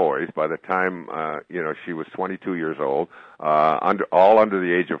 3 boys by the time, she was 22 years old, all under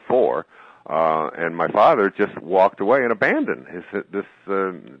the age of 4. And my father just walked away and abandoned this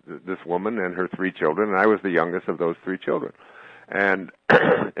woman and her 3 children, and I was the youngest of those 3 children. And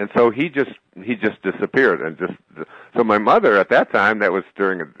so he just disappeared, and so my mother at that time, that was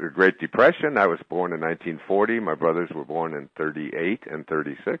during the Great Depression. I was born in 1940. My brothers were born in 38 and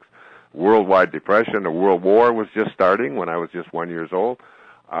 36. Worldwide depression. The World War was just starting when I was just 1 year old,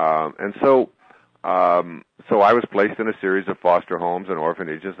 and so I was placed in a series of foster homes and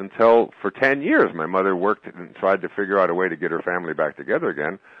orphanages until for 10 years my mother worked and tried to figure out a way to get her family back together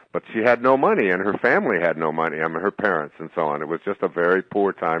again, but she had no money and her family had no money. Her parents and so on. It was just a very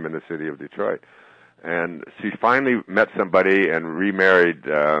poor time in the city of Detroit. And she finally met somebody and remarried,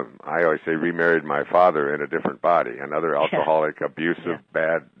 I always say remarried my father in a different body, another alcoholic, abusive,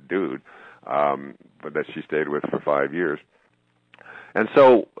 bad dude, but that she stayed with for 5 years. And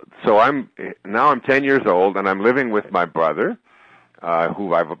so I'm 10 years old, and I'm living with my brother,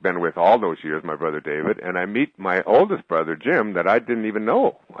 who I've been with all those years, my brother David, and I meet my oldest brother, Jim, that I didn't even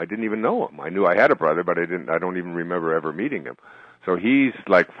know. I didn't even know him. I knew I had a brother, but I don't even remember ever meeting him. So he's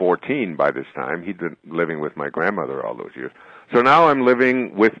like 14 by this time. He'd been living with my grandmother all those years. So now I'm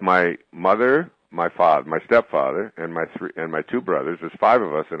living with my mother, my father, my stepfather, and my 2 brothers. There's 5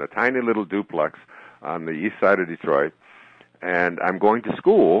 of us in a tiny little duplex on the east side of Detroit. And I'm going to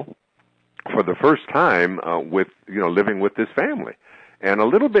school for the first time living with this family, and a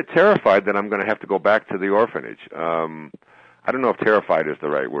little bit terrified that I'm going to have to go back to the orphanage. I don't know if terrified is the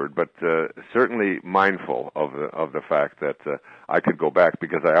right word, but certainly mindful of the fact that I could go back,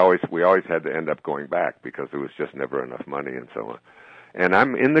 because we always had to end up going back because there was just never enough money and so on. And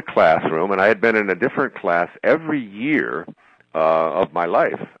I'm in the classroom, and I had been in a different class every year of my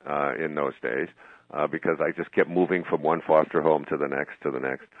life in those days. Because I just kept moving from one foster home to the next.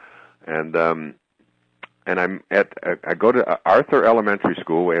 And I go to Arthur Elementary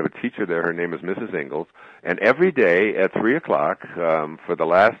School. We have a teacher there. Her name is Mrs. Ingalls. And every day at 3 o'clock, for the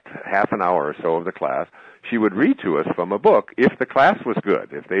last half an hour or so of the class, she would read to us from a book if the class was good,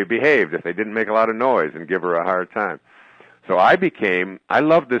 if they behaved, if they didn't make a lot of noise and give her a hard time. So I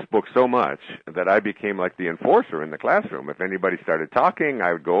loved this book so much that I became like the enforcer in the classroom. If anybody started talking,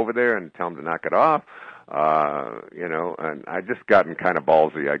 I would go over there and tell them to knock it off. And I just gotten kind of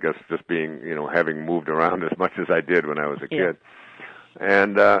ballsy, I guess, just being, having moved around as much as I did when I was a kid.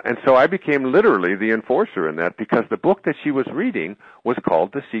 And so I became literally the enforcer in that, because the book that she was reading was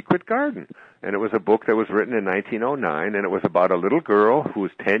called The Secret Garden. And it was a book that was written in 1909, and it was about a little girl who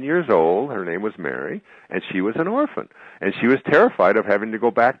was 10 years old. Her name was Mary, and she was an orphan. And she was terrified of having to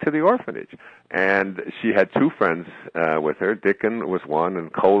go back to the orphanage. And she had two friends with her. Dickon was one,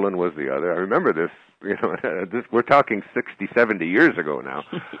 and Colin was the other. I remember this, we're talking 60, 70 years ago now.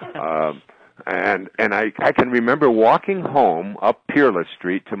 And I can remember walking home up Peerless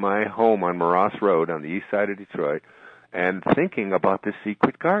Street to my home on Morass Road on the east side of Detroit, and thinking about this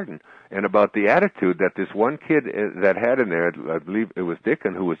secret garden and about the attitude that this one kid that had in there, I believe it was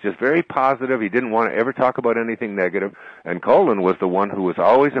Dickon, who was just very positive. He didn't want to ever talk about anything negative. And Colin was the one who was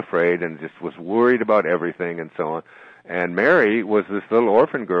always afraid and just was worried about everything and so on. And Mary was this little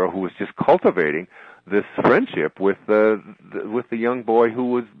orphan girl who was just cultivating this friendship with the young boy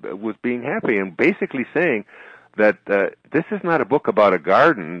who was being happy, and basically saying that this is not a book about a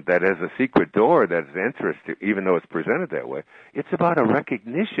garden that has a secret door that is interesting, even though it's presented that way. It's about a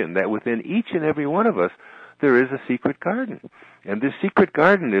recognition that within each and every one of us there is a secret garden. And this secret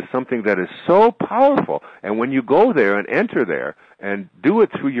garden is something that is so powerful. And when you go there and enter there and do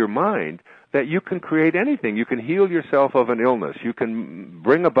it through your mind, that you can create anything. You can heal yourself of an illness. You can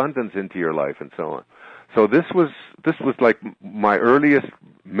bring abundance into your life and so on. So this was like my earliest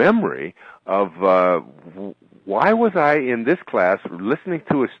memory of why was I in this class listening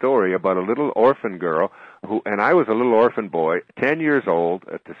to a story about a little orphan girl and I was a little orphan boy, 10 years old,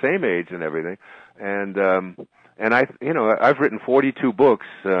 at the same age and everything. And I've written 42 books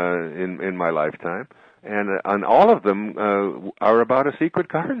in my lifetime. And all of them are about a secret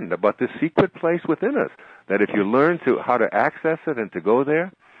garden, about this secret place within us, that if you learn how to access it and to go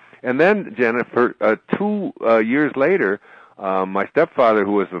there. And then, Jennifer, 2 years later, my stepfather,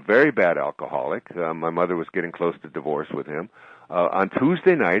 who was a very bad alcoholic, my mother was getting close to divorce with him, on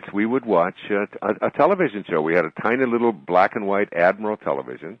Tuesday nights we would watch a television show. We had a tiny little black and white Admiral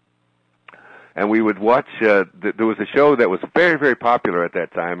television. And we would watch, there was a show that was very, very popular at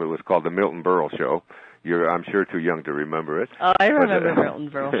that time. It was called The Milton Berle Show. You're, I'm sure, too young to remember it. Oh, I remember the Milton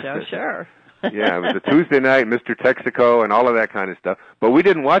Berle Show, sure. Yeah, it was a Tuesday night, Mr. Texaco and all of that kind of stuff. But we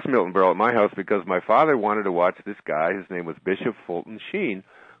didn't watch Milton Berle at my house because my father wanted to watch this guy. His name was Bishop Fulton Sheen,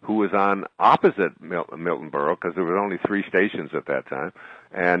 who was on opposite Milton Berle, because there were only 3 stations at that time.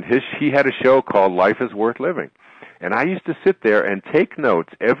 And he had a show called Life is Worth Living. And I used to sit there and take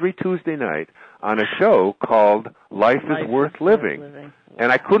notes every Tuesday night on a show called Life is Worth Living. Wow. And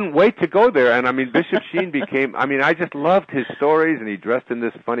I couldn't wait to go there. And, Bishop Sheen I just loved his stories, and he dressed in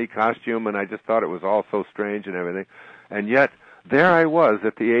this funny costume, and I just thought it was all so strange and everything. And yet, there I was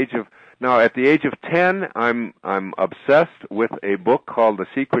at the age of 10, I'm obsessed with a book called The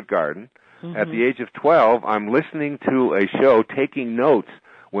Secret Garden. Mm-hmm. At the age of 12, I'm listening to a show, taking notes,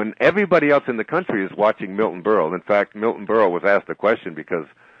 when everybody else in the country is watching Milton Berle. In fact, Milton Berle was asked a question because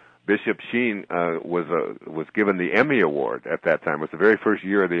Bishop Sheen was given the Emmy Award at that time. It was the very first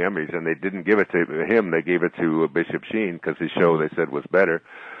year of the Emmys, and they didn't give it to him. They gave it to Bishop Sheen because his show, they said, was better.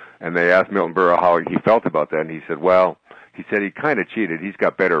 And they asked Milton Berle how he felt about that, and he said, he kind of cheated. He's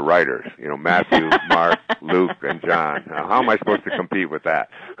got better writers, Matthew, Mark, Luke, and John. Now, how am I supposed to compete with that?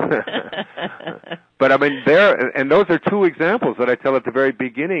 But those are 2 examples that I tell at the very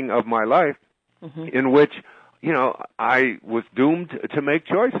beginning of my life, mm-hmm. in which, I was doomed to make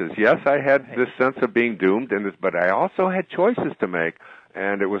choices. Yes, I had this sense of being doomed, but I also had choices to make,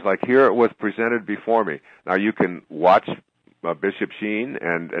 and it was like here it was presented before me. Now you can watch Bishop Sheen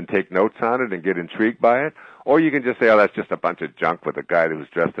and take notes on it and get intrigued by it, or you can just say, oh, that's just a bunch of junk with a guy who's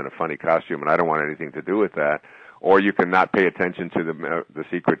dressed in a funny costume, and I don't want anything to do with that. Or you can not pay attention to the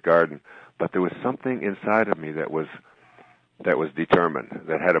secret garden. But there was something inside of me that was determined,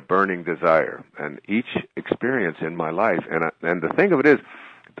 that had a burning desire. And each experience in my life, and the thing of it is,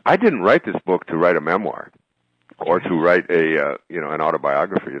 I didn't write this book to write a memoir or to write an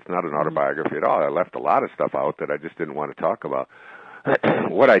autobiography. It's not an autobiography at all. I left a lot of stuff out that I just didn't want to talk about.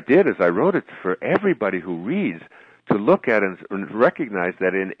 What I did is I wrote it for everybody who reads to look at and recognize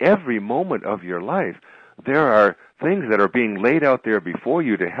that in every moment of your life, there are things that are being laid out there before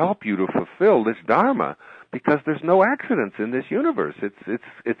you to help you to fulfill this dharma because there's no accidents in this universe.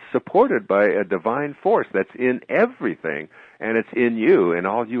 It's supported by a divine force that's in everything, and it's in you, and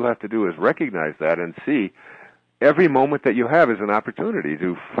all you have to do is recognize that and see every moment that you have is an opportunity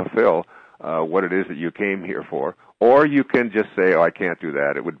to fulfill what it is that you came here for. Or you can just say, oh, I can't do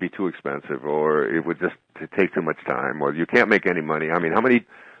that. It would be too expensive, or it would just take too much time, or you can't make any money. I mean, how many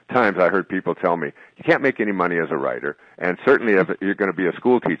times I heard people tell me, you can't make any money as a writer, and certainly if you're going to be a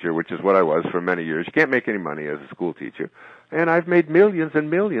school teacher, which is what I was for many years, you can't make any money as a school teacher. And I've made millions and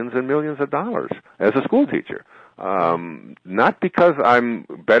millions and millions of dollars as a school teacher. Not because I'm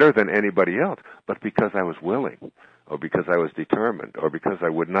better than anybody else, but because I was willing, or because I was determined, or because I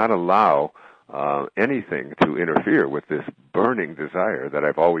would not allow anything to interfere with this burning desire that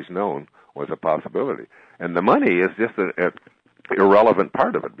I've always known was a possibility. And the money is just an irrelevant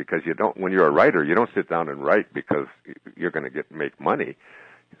part of it, because you don't, when you're a writer, you don't sit down and write because you're going to make money.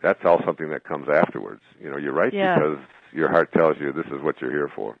 That's all something that comes afterwards. You know, you write because your heart tells you this is what you're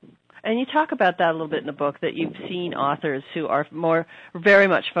here for. And you talk about that a little bit in the book, that you've seen authors who are very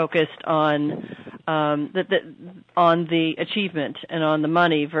much focused on the achievement and on the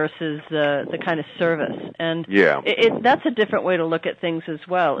money versus the kind of service. And that's a different way to look at things as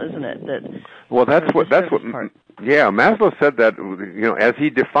well, isn't it? Maslow said that, you know, as he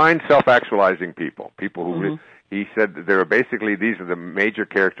defined self-actualizing people who he said there are basically, these are the major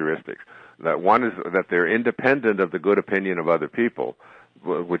characteristics. That one is that they're independent of the good opinion of other people,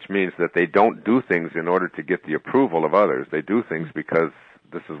 which means that they don't do things in order to get the approval of others. They do things because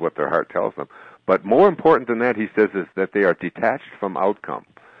this is what their heart tells them. But more important than that, he says, is that they are detached from outcome,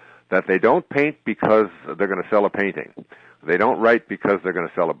 that they don't paint because they're going to sell a painting. They don't write because they're going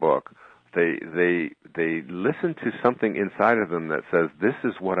to sell a book. They listen to something inside of them that says, this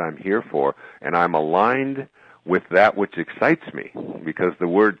is what I'm here for, and I'm aligned with that which excites me, because the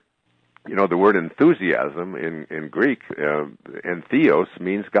word enthusiasm in Greek, and theos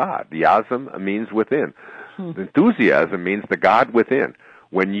means God. The asm means within. Enthusiasm means the God within.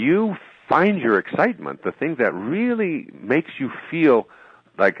 When you find your excitement, the thing that really makes you feel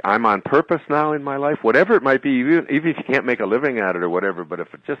like I'm on purpose now in my life, whatever it might be, even if you can't make a living at it or whatever, but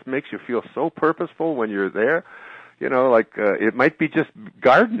if it just makes you feel so purposeful when you're there, you know, like it might be just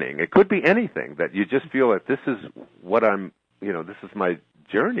gardening. It could be anything, that you just feel that this is what I'm, you know, this is my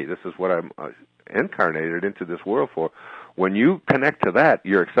journey. This is what I'm incarnated into this world for. When you connect to that,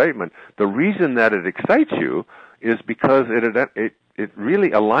 your excitement, the reason that it excites you is because it really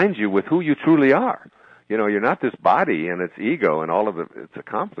aligns you with who you truly are. You know, you're not this body and its ego and all of its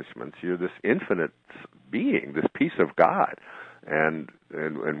accomplishments. You're this infinite being, this piece of God. And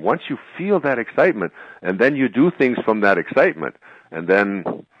once you feel that excitement, and then you do things from that excitement, and then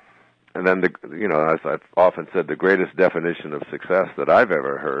as I've often said, the greatest definition of success that I've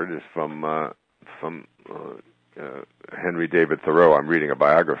ever heard is from Henry David Thoreau. I'm reading a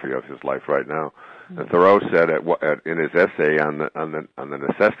biography of his life right now. And Thoreau said in his essay on the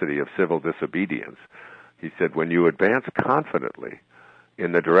necessity of civil disobedience, he said, when you advance confidently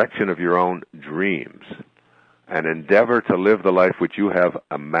in the direction of your own dreams and endeavor to live the life which you have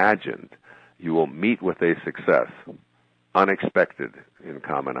imagined, you will meet with a success unexpected in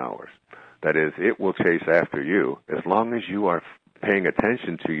common hours. That is, it will chase after you as long as you are paying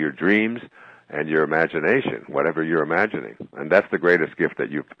attention to your dreams and your imagination, whatever you're imagining. And that's the greatest gift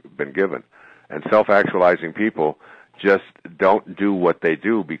that you've been given. And self-actualizing people just don't do what they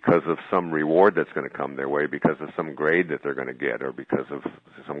do because of some reward that's going to come their way, because of some grade that they're going to get, or because of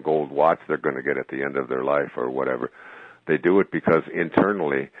some gold watch they're going to get at the end of their life or whatever. They do it because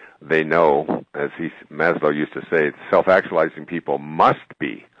internally they know, as Maslow used to say, self-actualizing people must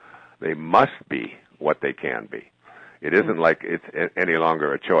be what they can be. It isn't like it's any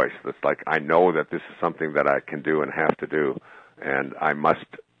longer a choice. It's like, I know that this is something that I can do and have to do, and I must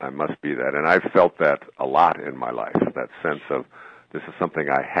be that. And I've felt that a lot in my life, that sense of this is something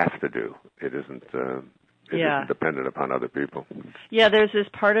I have to do. It isn't isn't dependent upon other people. Yeah, there's this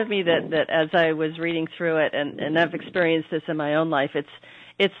part of me that as I was reading through it, and I've experienced this in my own life,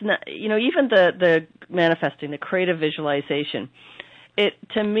 it's not, you know, even the manifesting, the creative visualization, it,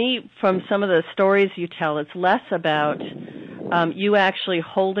 to me, from some of the stories you tell, it's less about you actually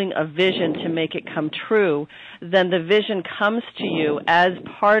holding a vision to make it come true than the vision comes to you as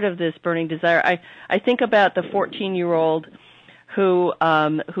part of this burning desire. I think about the 14-year-old who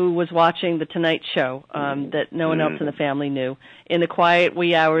was watching The Tonight Show that no one else in the family knew in the quiet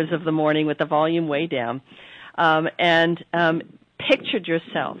wee hours of the morning with the volume way down, and pictured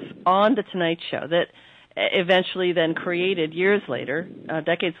yourself on The Tonight Show, that eventually then created years later,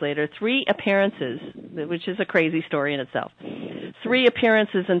 decades later, 3 appearances, which is a crazy story in itself, 3 3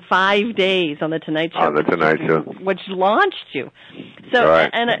 appearances in 5 days on the Tonight Show. On the Tonight Show, which launched you. So, right.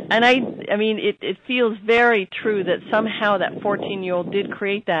 and I mean, it feels very true that somehow that 14-year-old did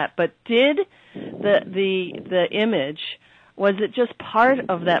create that. But did the image, was it just part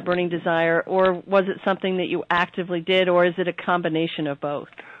of that burning desire, or was it something that you actively did, or is it a combination of both?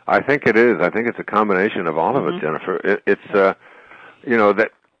 I think it is. I think it's a combination of all of it, Jennifer. It's you know,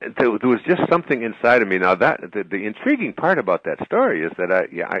 that there was just something inside of me. Now, that the intriguing part about that story is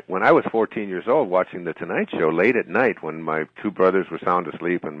that when I was 14 years old, watching the Tonight Show late at night, when my 2 brothers were sound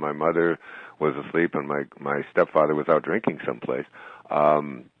asleep and my mother was asleep and my stepfather was out drinking someplace,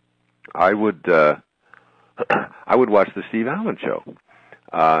 I would watch the Steve Allen Show.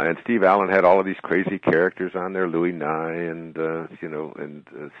 And Steve Allen had all of these crazy characters on there, Louis Nye and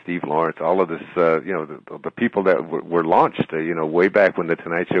Steve Lawrence, all of this, the people that were launched, way back when the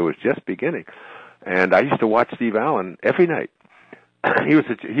Tonight Show was just beginning. And I used to watch Steve Allen every night. He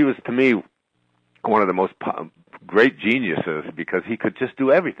was to me one of the most great geniuses, because he could just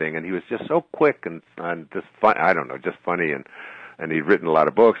do everything, and he was just so quick and just fun. I don't know, just funny, and he'd written a lot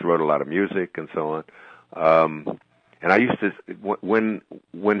of books, wrote a lot of music, and so on. And I used to,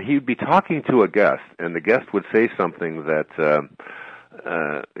 when he'd be talking to a guest, and the guest would say something that,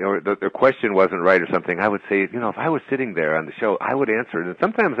 the question wasn't right or something, I would say, if I was sitting there on the show, I would answer it. And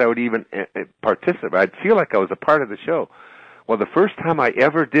sometimes I would even participate. I'd feel like I was a part of the show. Well, the first time I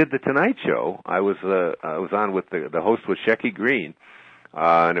ever did the Tonight Show, I was on with the host was Shecky Green,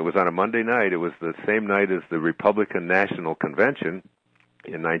 and it was on a Monday night. It was the same night as the Republican National Convention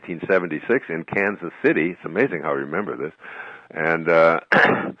in 1976 in Kansas City. It's amazing how I remember this. And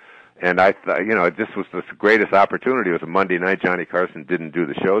and I thought, this was the greatest opportunity. It was a Monday night. Johnny Carson didn't do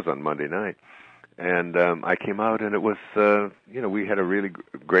the shows on Monday night. And I came out, and it was, we had a really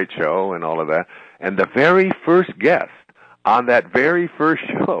great show and all of that. And the very first guest on that very first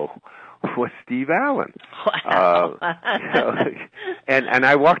show was Steve Allen. Wow. And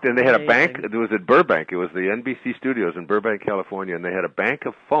I walked in, they had a bank, it was at Burbank, it was the NBC studios in Burbank, California, and they had a bank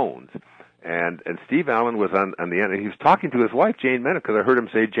of phones, and Steve Allen was on the end, and he was talking to his wife, Jane Meadows, because I heard him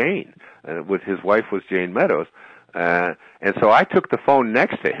say Jane, and his wife was Jane Meadows, and so I took the phone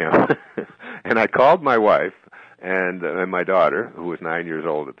next to him, and I called my wife and my daughter, who was 9 years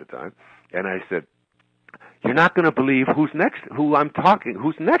old at the time, and I said, "You're not going to believe who's next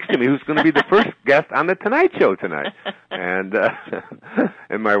to me, who's going to be the first guest on the Tonight Show tonight." And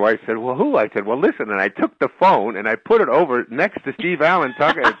my wife said, "Well, who?" I said, "Well, listen." And I took the phone and I put it over next to Steve Allen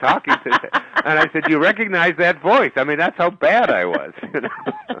talking to, and I said, "You recognize that voice?" I mean, that's how bad I was.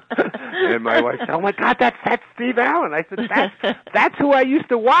 And my wife said, "Oh my God, that's Steve Allen." I said, "That's who I used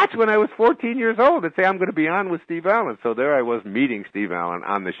to watch when I was 14 years old." And say, "I'm going to be on with Steve Allen." So there I was meeting Steve Allen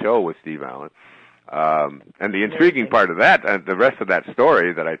on the show with Steve Allen. And the intriguing part of that, the rest of that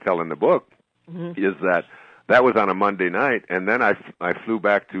story that I tell in the book, is that was on a Monday night, and then I flew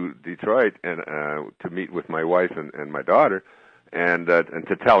back to Detroit and to meet with my wife and my daughter, and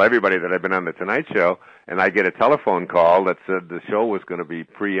to tell everybody that I've been on the Tonight Show. And I get a telephone call that said the show was going to be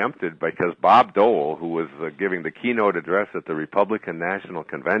preempted because Bob Dole, who was giving the keynote address at the Republican National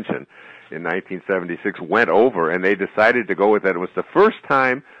Convention in 1976, went over, and they decided to go with that. It was the first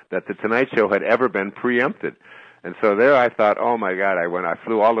time that the Tonight Show had ever been preempted. And so there I thought, oh my God, I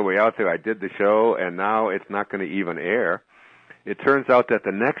flew all the way out there, I did the show, and now it's not going to even air. It turns out that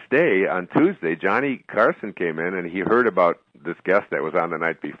the next day, on Tuesday, Johnny Carson came in, and he heard about this guest that was on the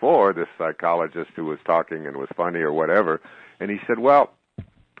night before, this psychologist who was talking and was funny or whatever, and he said, well,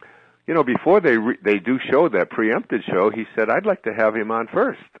 before they do show that preempted show, he said, I'd like to have him on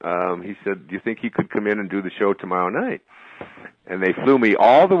first. He said, do you think he could come in and do the show tomorrow night? And they flew me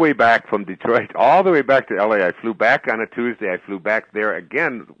all the way back from Detroit, all the way back to L.A. I flew back on a Tuesday. I flew back there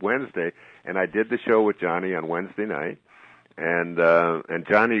again Wednesday, and I did the show with Johnny on Wednesday night. And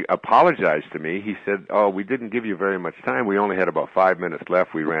Johnny apologized to me. He said, "Oh, we didn't give you very much time. We only had about 5 minutes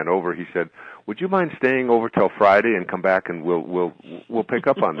left. We ran over." He said, "Would you mind staying over till Friday and come back and we'll pick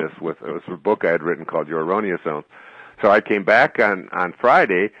up on this with it was a book I had written called Your Erroneous Zone." So I came back on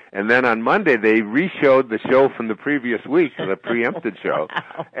Friday, and then on Monday they re-showed the show from the previous week, the preempted show,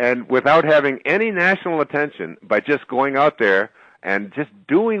 Wow. And without having any national attention, by just going out there and just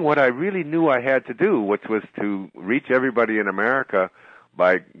doing what I really knew I had to do, which was to reach everybody in America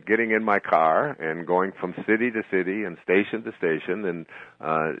by getting in my car and going from city to city and station to station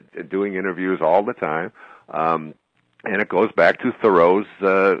and doing interviews all the time. And it goes back to Thoreau's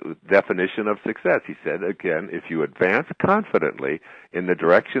definition of success. He said, again, if you advance confidently in the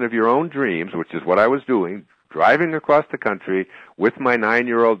direction of your own dreams, which is what I was doing, driving across the country with my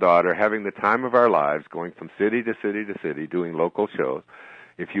 9-year-old daughter, having the time of our lives, going from city to city to city, doing local shows.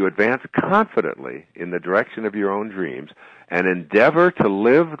 If you advance confidently in the direction of your own dreams and endeavor to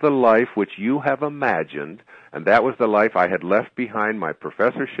live the life which you have imagined, and that was the life I had left behind, my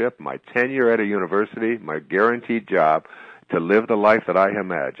professorship, my tenure at a university, my guaranteed job, to live the life that I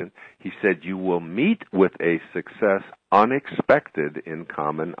imagined, he said, you will meet with a success unexpected in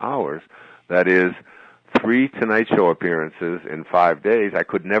common hours. That is, 3 Tonight Show appearances in 5 days. I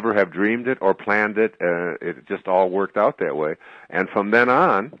could never have dreamed it or planned it. It just all worked out that way. And from then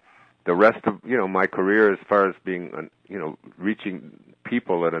on, the rest of, my career as far as being, reaching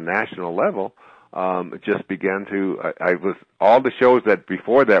people at a national level, just began to, I was, all the shows that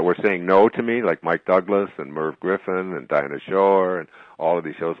before that were saying no to me, like Mike Douglas and Merv Griffin and Dinah Shore and all of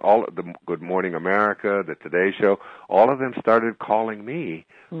these shows, all of the Good Morning America, the Today Show, all of them started calling me.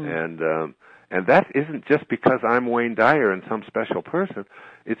 And that isn't just because I'm Wayne Dyer and some special person.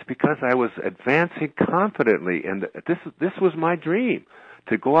 It's because I was advancing confidently, and this was my dream,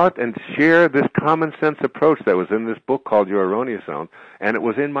 to go out and share this common sense approach that was in this book called Your Erroneous Zone, and it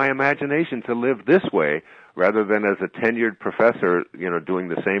was in my imagination to live this way rather than as a tenured professor, doing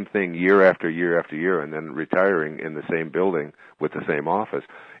the same thing year after year after year and then retiring in the same building with the same office.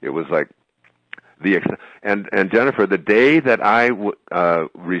 It was like and Jennifer, the day that I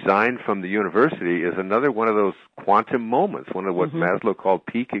resigned from the university is another one of those quantum moments, one of what Maslow called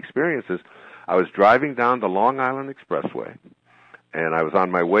peak experiences. I was driving down the Long Island Expressway, and I was on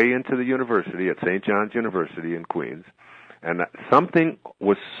my way into the university at St. John's University in Queens, and something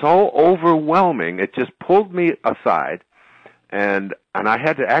was so overwhelming, it just pulled me aside, and I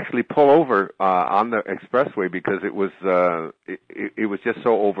had to actually pull over on the expressway because it was just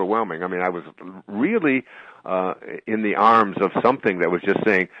so overwhelming. I mean, I was really in the arms of something that was just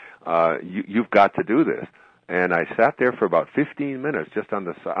saying, you've got to do this. And I sat there for about 15 minutes just on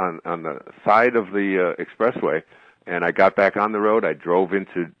the side of the expressway, and I got back on the road. I drove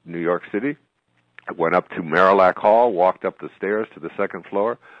into New York City. I went up to Marillac Hall, walked up the stairs to the second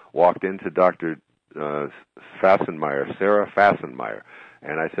floor, walked into Dr. Sarah Fassenmeyer,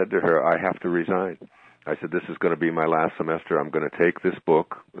 and I said to her, I have to resign. I said, this is going to be my last semester. I'm going to take this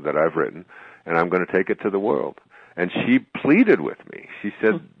book that I've written, and I'm going to take it to the world. And she pleaded with me. She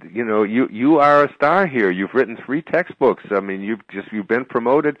said, you are a star here. You've written 3 textbooks. I mean, you've been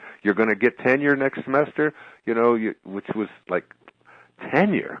promoted. You're going to get tenure next semester, which was like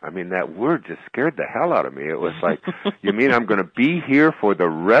tenure. I mean, that word just scared the hell out of me. It was like, you mean I'm going to be here for the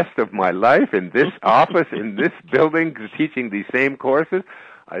rest of my life in this office, in this building, teaching these same courses?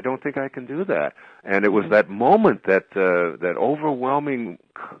 I don't think I can do that. And it was that moment, that overwhelming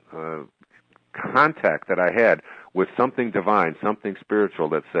contact that I had with something divine, something spiritual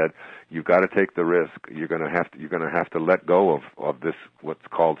that said, you've got to take the risk. You're going to have to let go of this, what's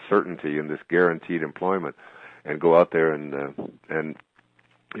called certainty and this guaranteed employment, and go out there and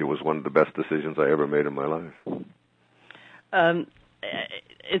it was one of the best decisions I ever made in my life.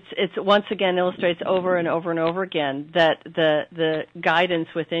 It's once again illustrates over and over and over again that the guidance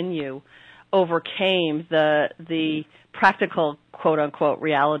within you overcame the practical quote unquote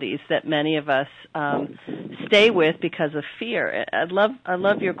realities that many of us stay with because of fear. I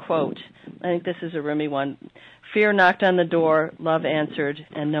love your quote. I think this is a Rumi one. Fear knocked on the door, love answered,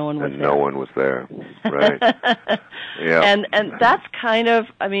 and no one was there. No one was there, right? Yeah. And that's kind of,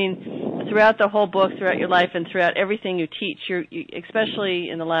 I mean, throughout the whole book, throughout your life, and throughout everything you teach, you especially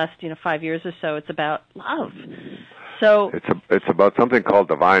in the last 5 years or so, it's about love. So it's about something called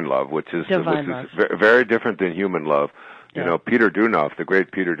divine love, which is very different than human love. Yeah. Peter Dunov, the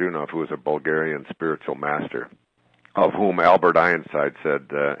great Peter Dunov, who was a Bulgarian spiritual master, of whom Albert Einstein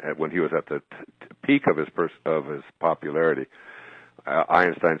said when he was at the peak of his popularity,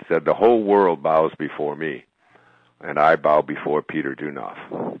 Einstein said, "The whole world bows before me, and I bow before Peter Dunov."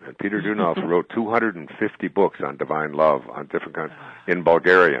 And Peter Dunov wrote 250 books on divine love on different kinds in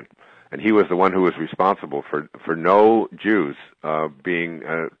Bulgarian, and he was the one who was responsible for no Jews being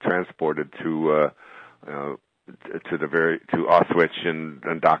transported to Auschwitz and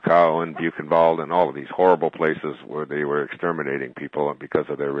Dachau and Buchenwald and all of these horrible places where they were exterminating people because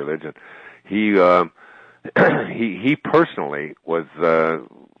of their religion. He personally was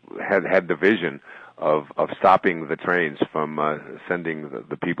had the vision of stopping the trains from sending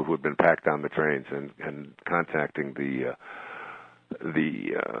the people who had been packed on the trains and contacting the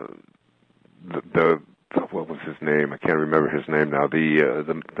what was his name? I can't remember his name now.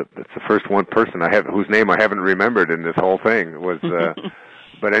 It's the first one person I have whose name I haven't remembered in this whole thing was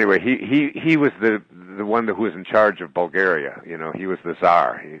But anyway, he was the one who was in charge of Bulgaria. You know, he was the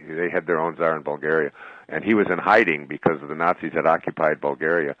Tsar. They had their own Tsar in Bulgaria, and he was in hiding because the Nazis had occupied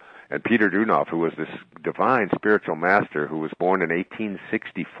Bulgaria. And Peter Dunov, who was this divine spiritual master who was born in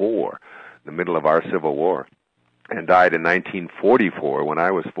 1864, the middle of our Civil War, and died in 1944 when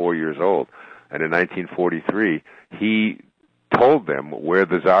I was 4 years old. And in 1943, he told them where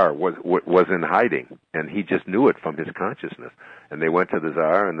the Tsar was in hiding, and he just knew it from his consciousness. And they went to the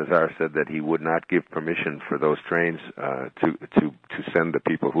Tsar, and the Tsar said that he would not give permission for those trains to send the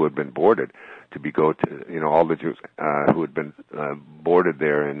people who had been boarded all the Jews who had been boarded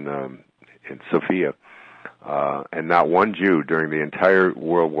there in Sofia, and not one Jew during the entire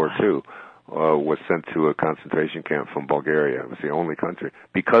World War II was sent to a concentration camp from Bulgaria. It was the only country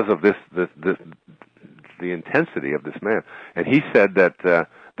because of the intensity of this man. And he said that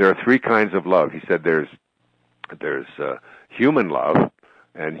there are three kinds of love. He said there's human love,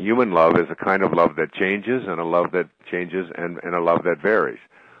 and human love is a kind of love that changes, and a love that changes, and a love that varies.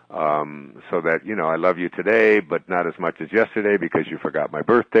 So that, you know, I love you today, but not as much as yesterday because you forgot my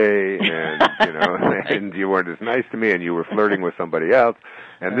birthday, and, you know, and you weren't as nice to me, and you were flirting with somebody else.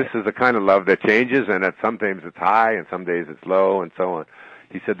 And this is a kind of love that changes, and that sometimes it's high, and some days it's low, and so on.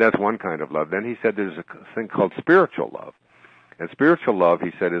 He said that's one kind of love. Then he said there's a thing called spiritual love. And spiritual love,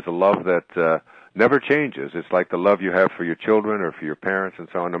 he said, is a love that never changes. It's like the love you have for your children or for your parents and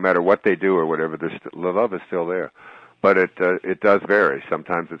so on. No matter what they do or whatever, the love is still there. But it does vary.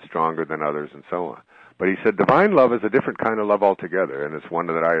 Sometimes it's stronger than others and so on. But he said divine love is a different kind of love altogether, and it's one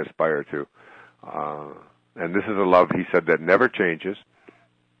that I aspire to. And this is a love, he said, that never changes,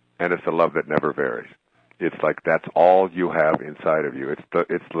 and it's a love that never varies. It's like that's all you have inside of you. It's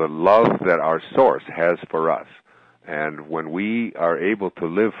the love that our source has for us. And when we are able to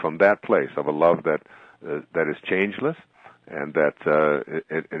live from that place of a love that is changeless and that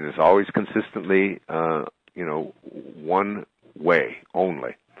it is always consistently one way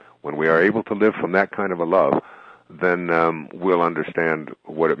only, when we are able to live from that kind of a love, then we'll understand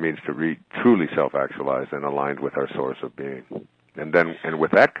what it means to be truly self-actualized and aligned with our source of being. And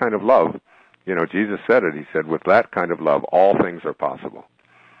with that kind of love, you know, Jesus said it. He said, with that kind of love, all things are possible.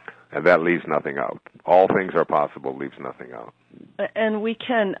 And that leaves nothing out. All things are possible leaves nothing out. And we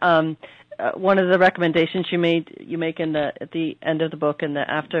can, one of the recommendations you make at the end of the book and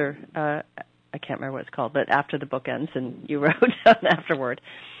after, I can't remember what it's called, but after the book ends, and you wrote an afterward.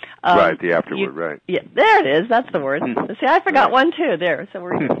 Right, the afterward, right. Yeah, there it is. That's the word. See, I forgot one too. There, so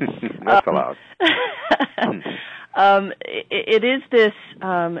we're That's allowed. It is this,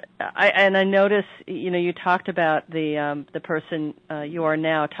 I notice, you know, you talked about the person you are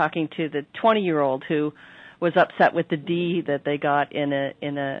now talking to, the 20-year-old who was upset with the D that they got in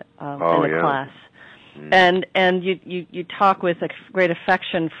a class. Mm. And you talk with a great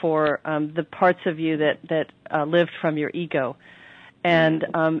affection for the parts of you that lived from your ego, and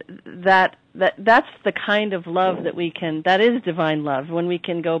that's the kind of love that is divine love, when we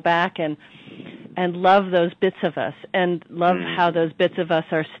can go back and love those bits of us, and love how those bits of us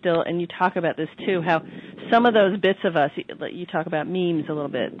are still, and you talk about this too, how some of those bits of us, you talk about memes a little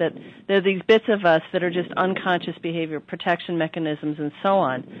bit, that there are these bits of us that are just unconscious behavior, protection mechanisms, and so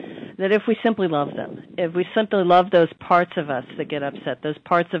on, that if we simply love them, if we simply love those parts of us that get upset, those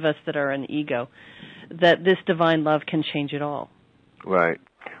parts of us that are an ego, that this divine love can change it all. Right.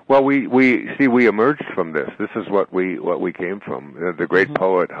 Well, we emerged from this. This is what we came from. The great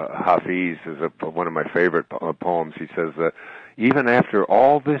poet Hafiz is one of my favorite poems. He says that even after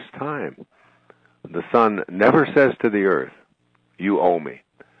all this time, the sun never says to the earth, "You owe me."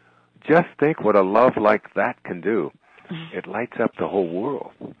 Just think what a love like that can do. It lights up the whole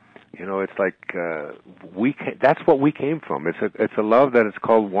world. You know, it's like that's what we came from. It's a love that is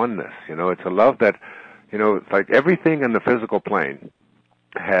called oneness. You know, it's a love that, you know, it's like everything in the physical plane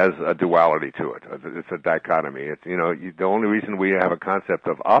has a duality to it. It's a dichotomy. It's, you know, the only reason we have a concept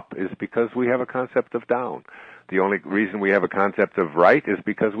of up is because we have a concept of down. The only reason we have a concept of right is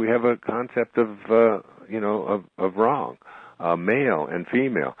because we have a concept of wrong, male and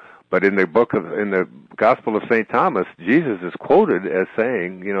female. But in the Gospel of St. Thomas, Jesus is quoted as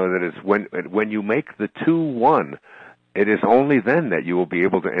saying, you know, that it's when you make the two one, it is only then that you will be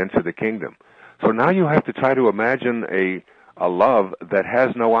able to enter the kingdom. So now you have to try to imagine a love that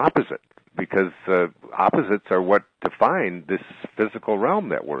has no opposite, because opposites are what define this physical realm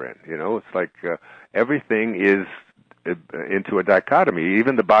that we're in. You know, it's like everything is into a dichotomy.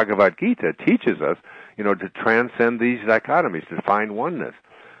 Even the Bhagavad Gita teaches us, you know, to transcend these dichotomies, to find oneness.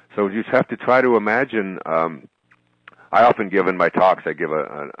 So you just have to try to imagine. I often give in my talks, I give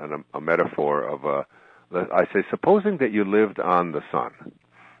a metaphor of I say, supposing that you lived on the sun,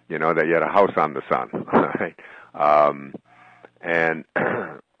 that you had a house on the sun, right? And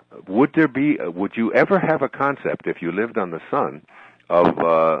would you ever have a concept, if you lived on the sun,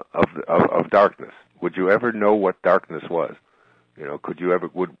 of darkness? Would you ever know what darkness was? Could you ever,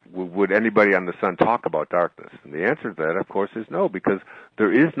 would anybody on the sun talk about darkness? And the answer to that, of course, is no, because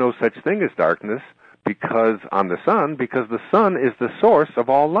there is no such thing as darkness on the sun, because the sun is the source of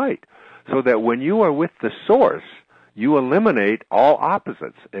all light. So that when you are with the source, you eliminate all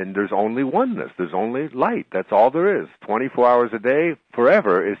opposites, and there's only oneness. There's only light. That's all there is. 24 hours a day,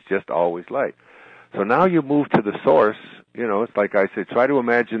 forever, is just always light. So now you move to the source. It's like I said, try to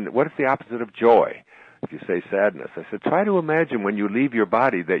imagine, what is the opposite of joy? If you say sadness, I said, try to imagine when you leave your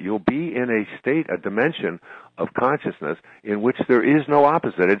body that you'll be in a state, a dimension of consciousness in which there is no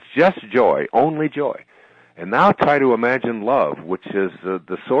opposite. It's just joy, only joy. And now try to imagine love, which is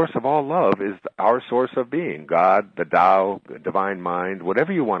the source of all love, is our source of being, God, the Tao, the divine mind,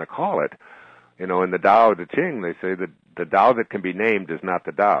 whatever you want to call it. In the Tao Te Ching, they say that the Tao that can be named is not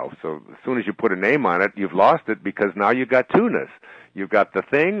the Tao. So as soon as you put a name on it, you've lost it, because now you've got two-ness. You've got the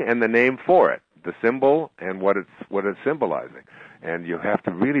thing and the name for it, the symbol and what it's symbolizing. And you have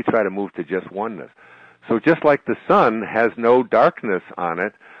to really try to move to just oneness. So just like the sun has no darkness on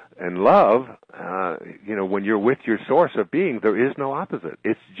it, and love, when you're with your source of being, there is no opposite.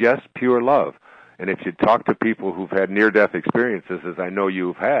 It's just pure love. And if you talk to people who've had near-death experiences, as I know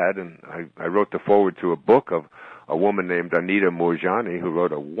you've had, and I wrote the foreword to a book of a woman named Anita Moorjani, who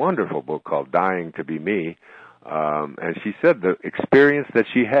wrote a wonderful book called Dying to Be Me, and she said the experience that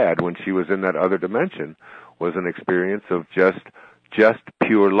she had when she was in that other dimension was an experience of just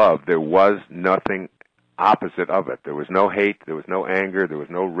pure love. There was nothing opposite of it. There was no hate, there was no anger, there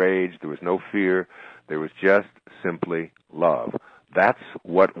was no rage, there was no fear. There was just simply love. That's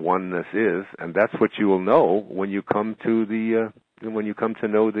what oneness is, and that's what you will know when you come to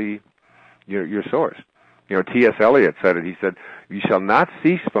know your source. T.S. Eliot said it. He said, "You shall not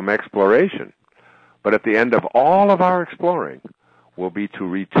cease from exploration, but at the end of all of our exploring will be to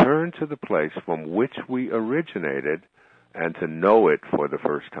return to the place from which we originated and to know it for the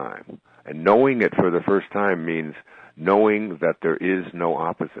first time." And knowing it for the first time means knowing that there is no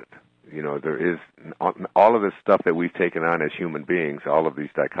opposite. There is all of this stuff that we've taken on as human beings, all of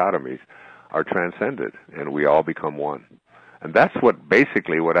these dichotomies, are transcended, and we all become one. And that's what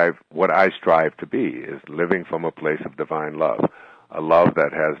I strive to be, is living from a place of divine love, a love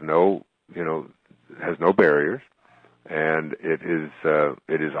that has no barriers, and it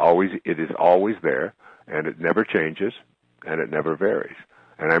is always there, and it never changes, and it never varies.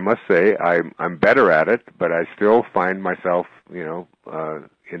 And I must say, I'm better at it, but I still find myself,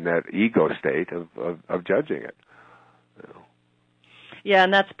 in that ego state of judging it. Yeah,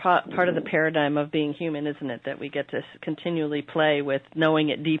 and that's part of the paradigm of being human, isn't it? That we get to continually play with knowing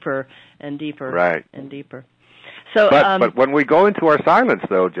it deeper and deeper, right, and deeper. So, but when we go into our silence,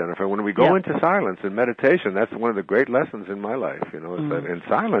 though, Jennifer, when we go into silence and meditation, that's one of the great lessons in my life. Is that in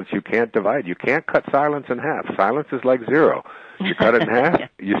silence you can't divide. You can't cut silence in half. Silence is like zero. You cut it in half,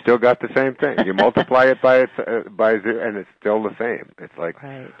 you still got the same thing. You multiply it by zero, and it's still the same. It's like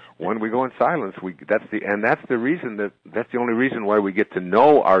when we go in silence, that's the only reason why we get to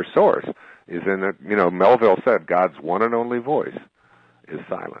know our source is in that. Melville said, God's one and only voice is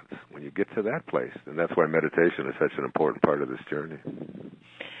silence. When you get to that place, and that's why meditation is such an important part of this journey.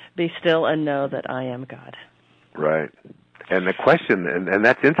 Be still and know that I am God. Right. And the question, and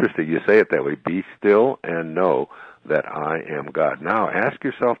that's interesting, you say it that way, be still and know that I am God. Now ask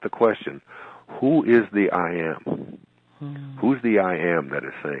yourself the question, who is the I am? Who's the I am that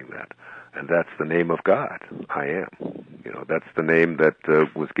is saying that? And that's the name of God, I am. That's the name that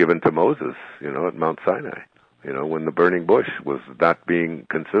was given to Moses, at Mount Sinai. When the burning bush was not being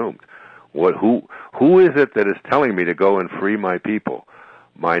consumed. Who is it that is telling me to go and free my people?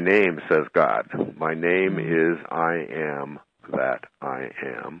 My name, says God. My name is I am that I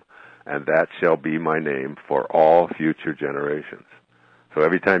am, and that shall be my name for all future generations. So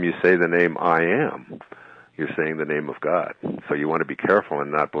every time you say the name I am, you're saying the name of God. So you want to be careful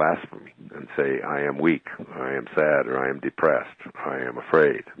and not blaspheme and say, I am weak, or I am sad, or I am depressed, or I am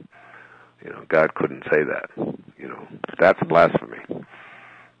afraid. God couldn't say that. That's blasphemy.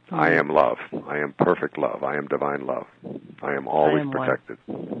 I am love. I am perfect love. I am divine love. I am always protected.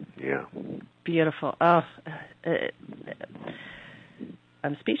 One. Yeah. Beautiful. Oh,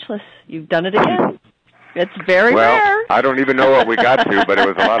 I'm speechless. You've done it again. It's very rare. I don't even know what we got to, but it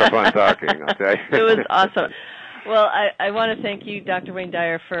was a lot of fun talking, I'll tell you. It was awesome. Well, I want to thank you, Dr. Wayne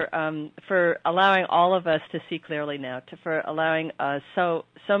Dyer, for allowing all of us to see clearly now, for allowing so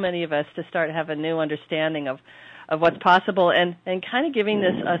many of us to start to have a new understanding of what's possible, and kind of giving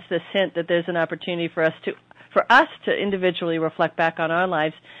us this hint that there's an opportunity for us to individually reflect back on our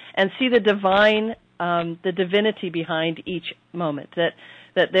lives and see the divinity behind each moment, that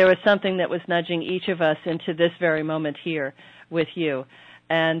there was something that was nudging each of us into this very moment here with you.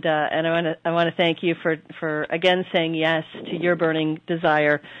 And I want to thank you for again saying yes to your burning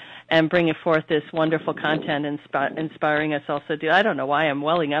desire and bringing forth this wonderful content, inspiring us also. I don't know why I'm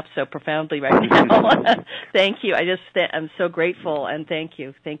welling up so profoundly right now. Thank you. I'm so grateful, and thank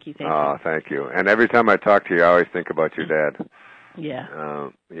you. Thank you. Oh, thank you. And every time I talk to you, I always think about your dad. Yeah.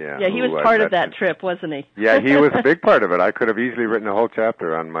 Yeah, he was part of that trip, wasn't he? Yeah, he was a big part of it. I could have easily written a whole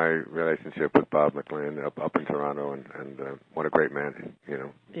chapter on my relationship with Bob McLean up in Toronto, and what a great man,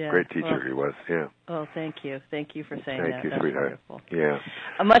 great teacher he was. Yeah. Oh, thank you. Thank you for saying that. Thank you, That's sweetheart. wonderful. Yeah.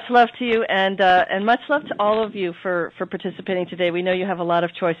 Much love to you, and much love to all of you for participating today. We know you have a lot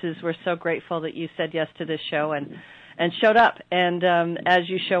of choices. We're so grateful that you said yes to this show and showed up. And as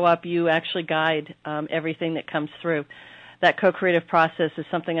you show up, you actually guide everything that comes through. That co-creative process is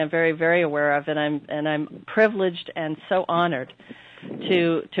something I'm very, very aware of, and I'm privileged and so honored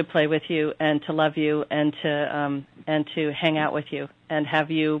to play with you and to love you and to hang out with you and have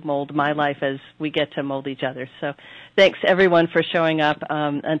you mold my life as we get to mold each other. So thanks everyone for showing up.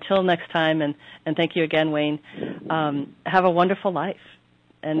 Until next time, and thank you again, Wayne. Have a wonderful life.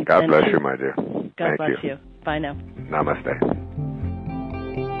 And God bless you, my dear. God bless you. Bye now. Namaste.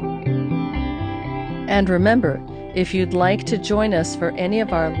 And remember, if you'd like to join us for any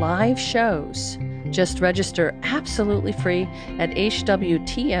of our live shows, just register absolutely free at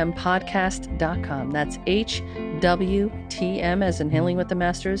hwtmpodcast.com. That's HWTM, as in Healing with the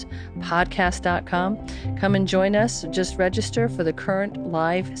Masters, podcast.com. Come and join us. Just register for the current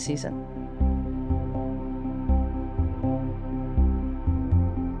live season.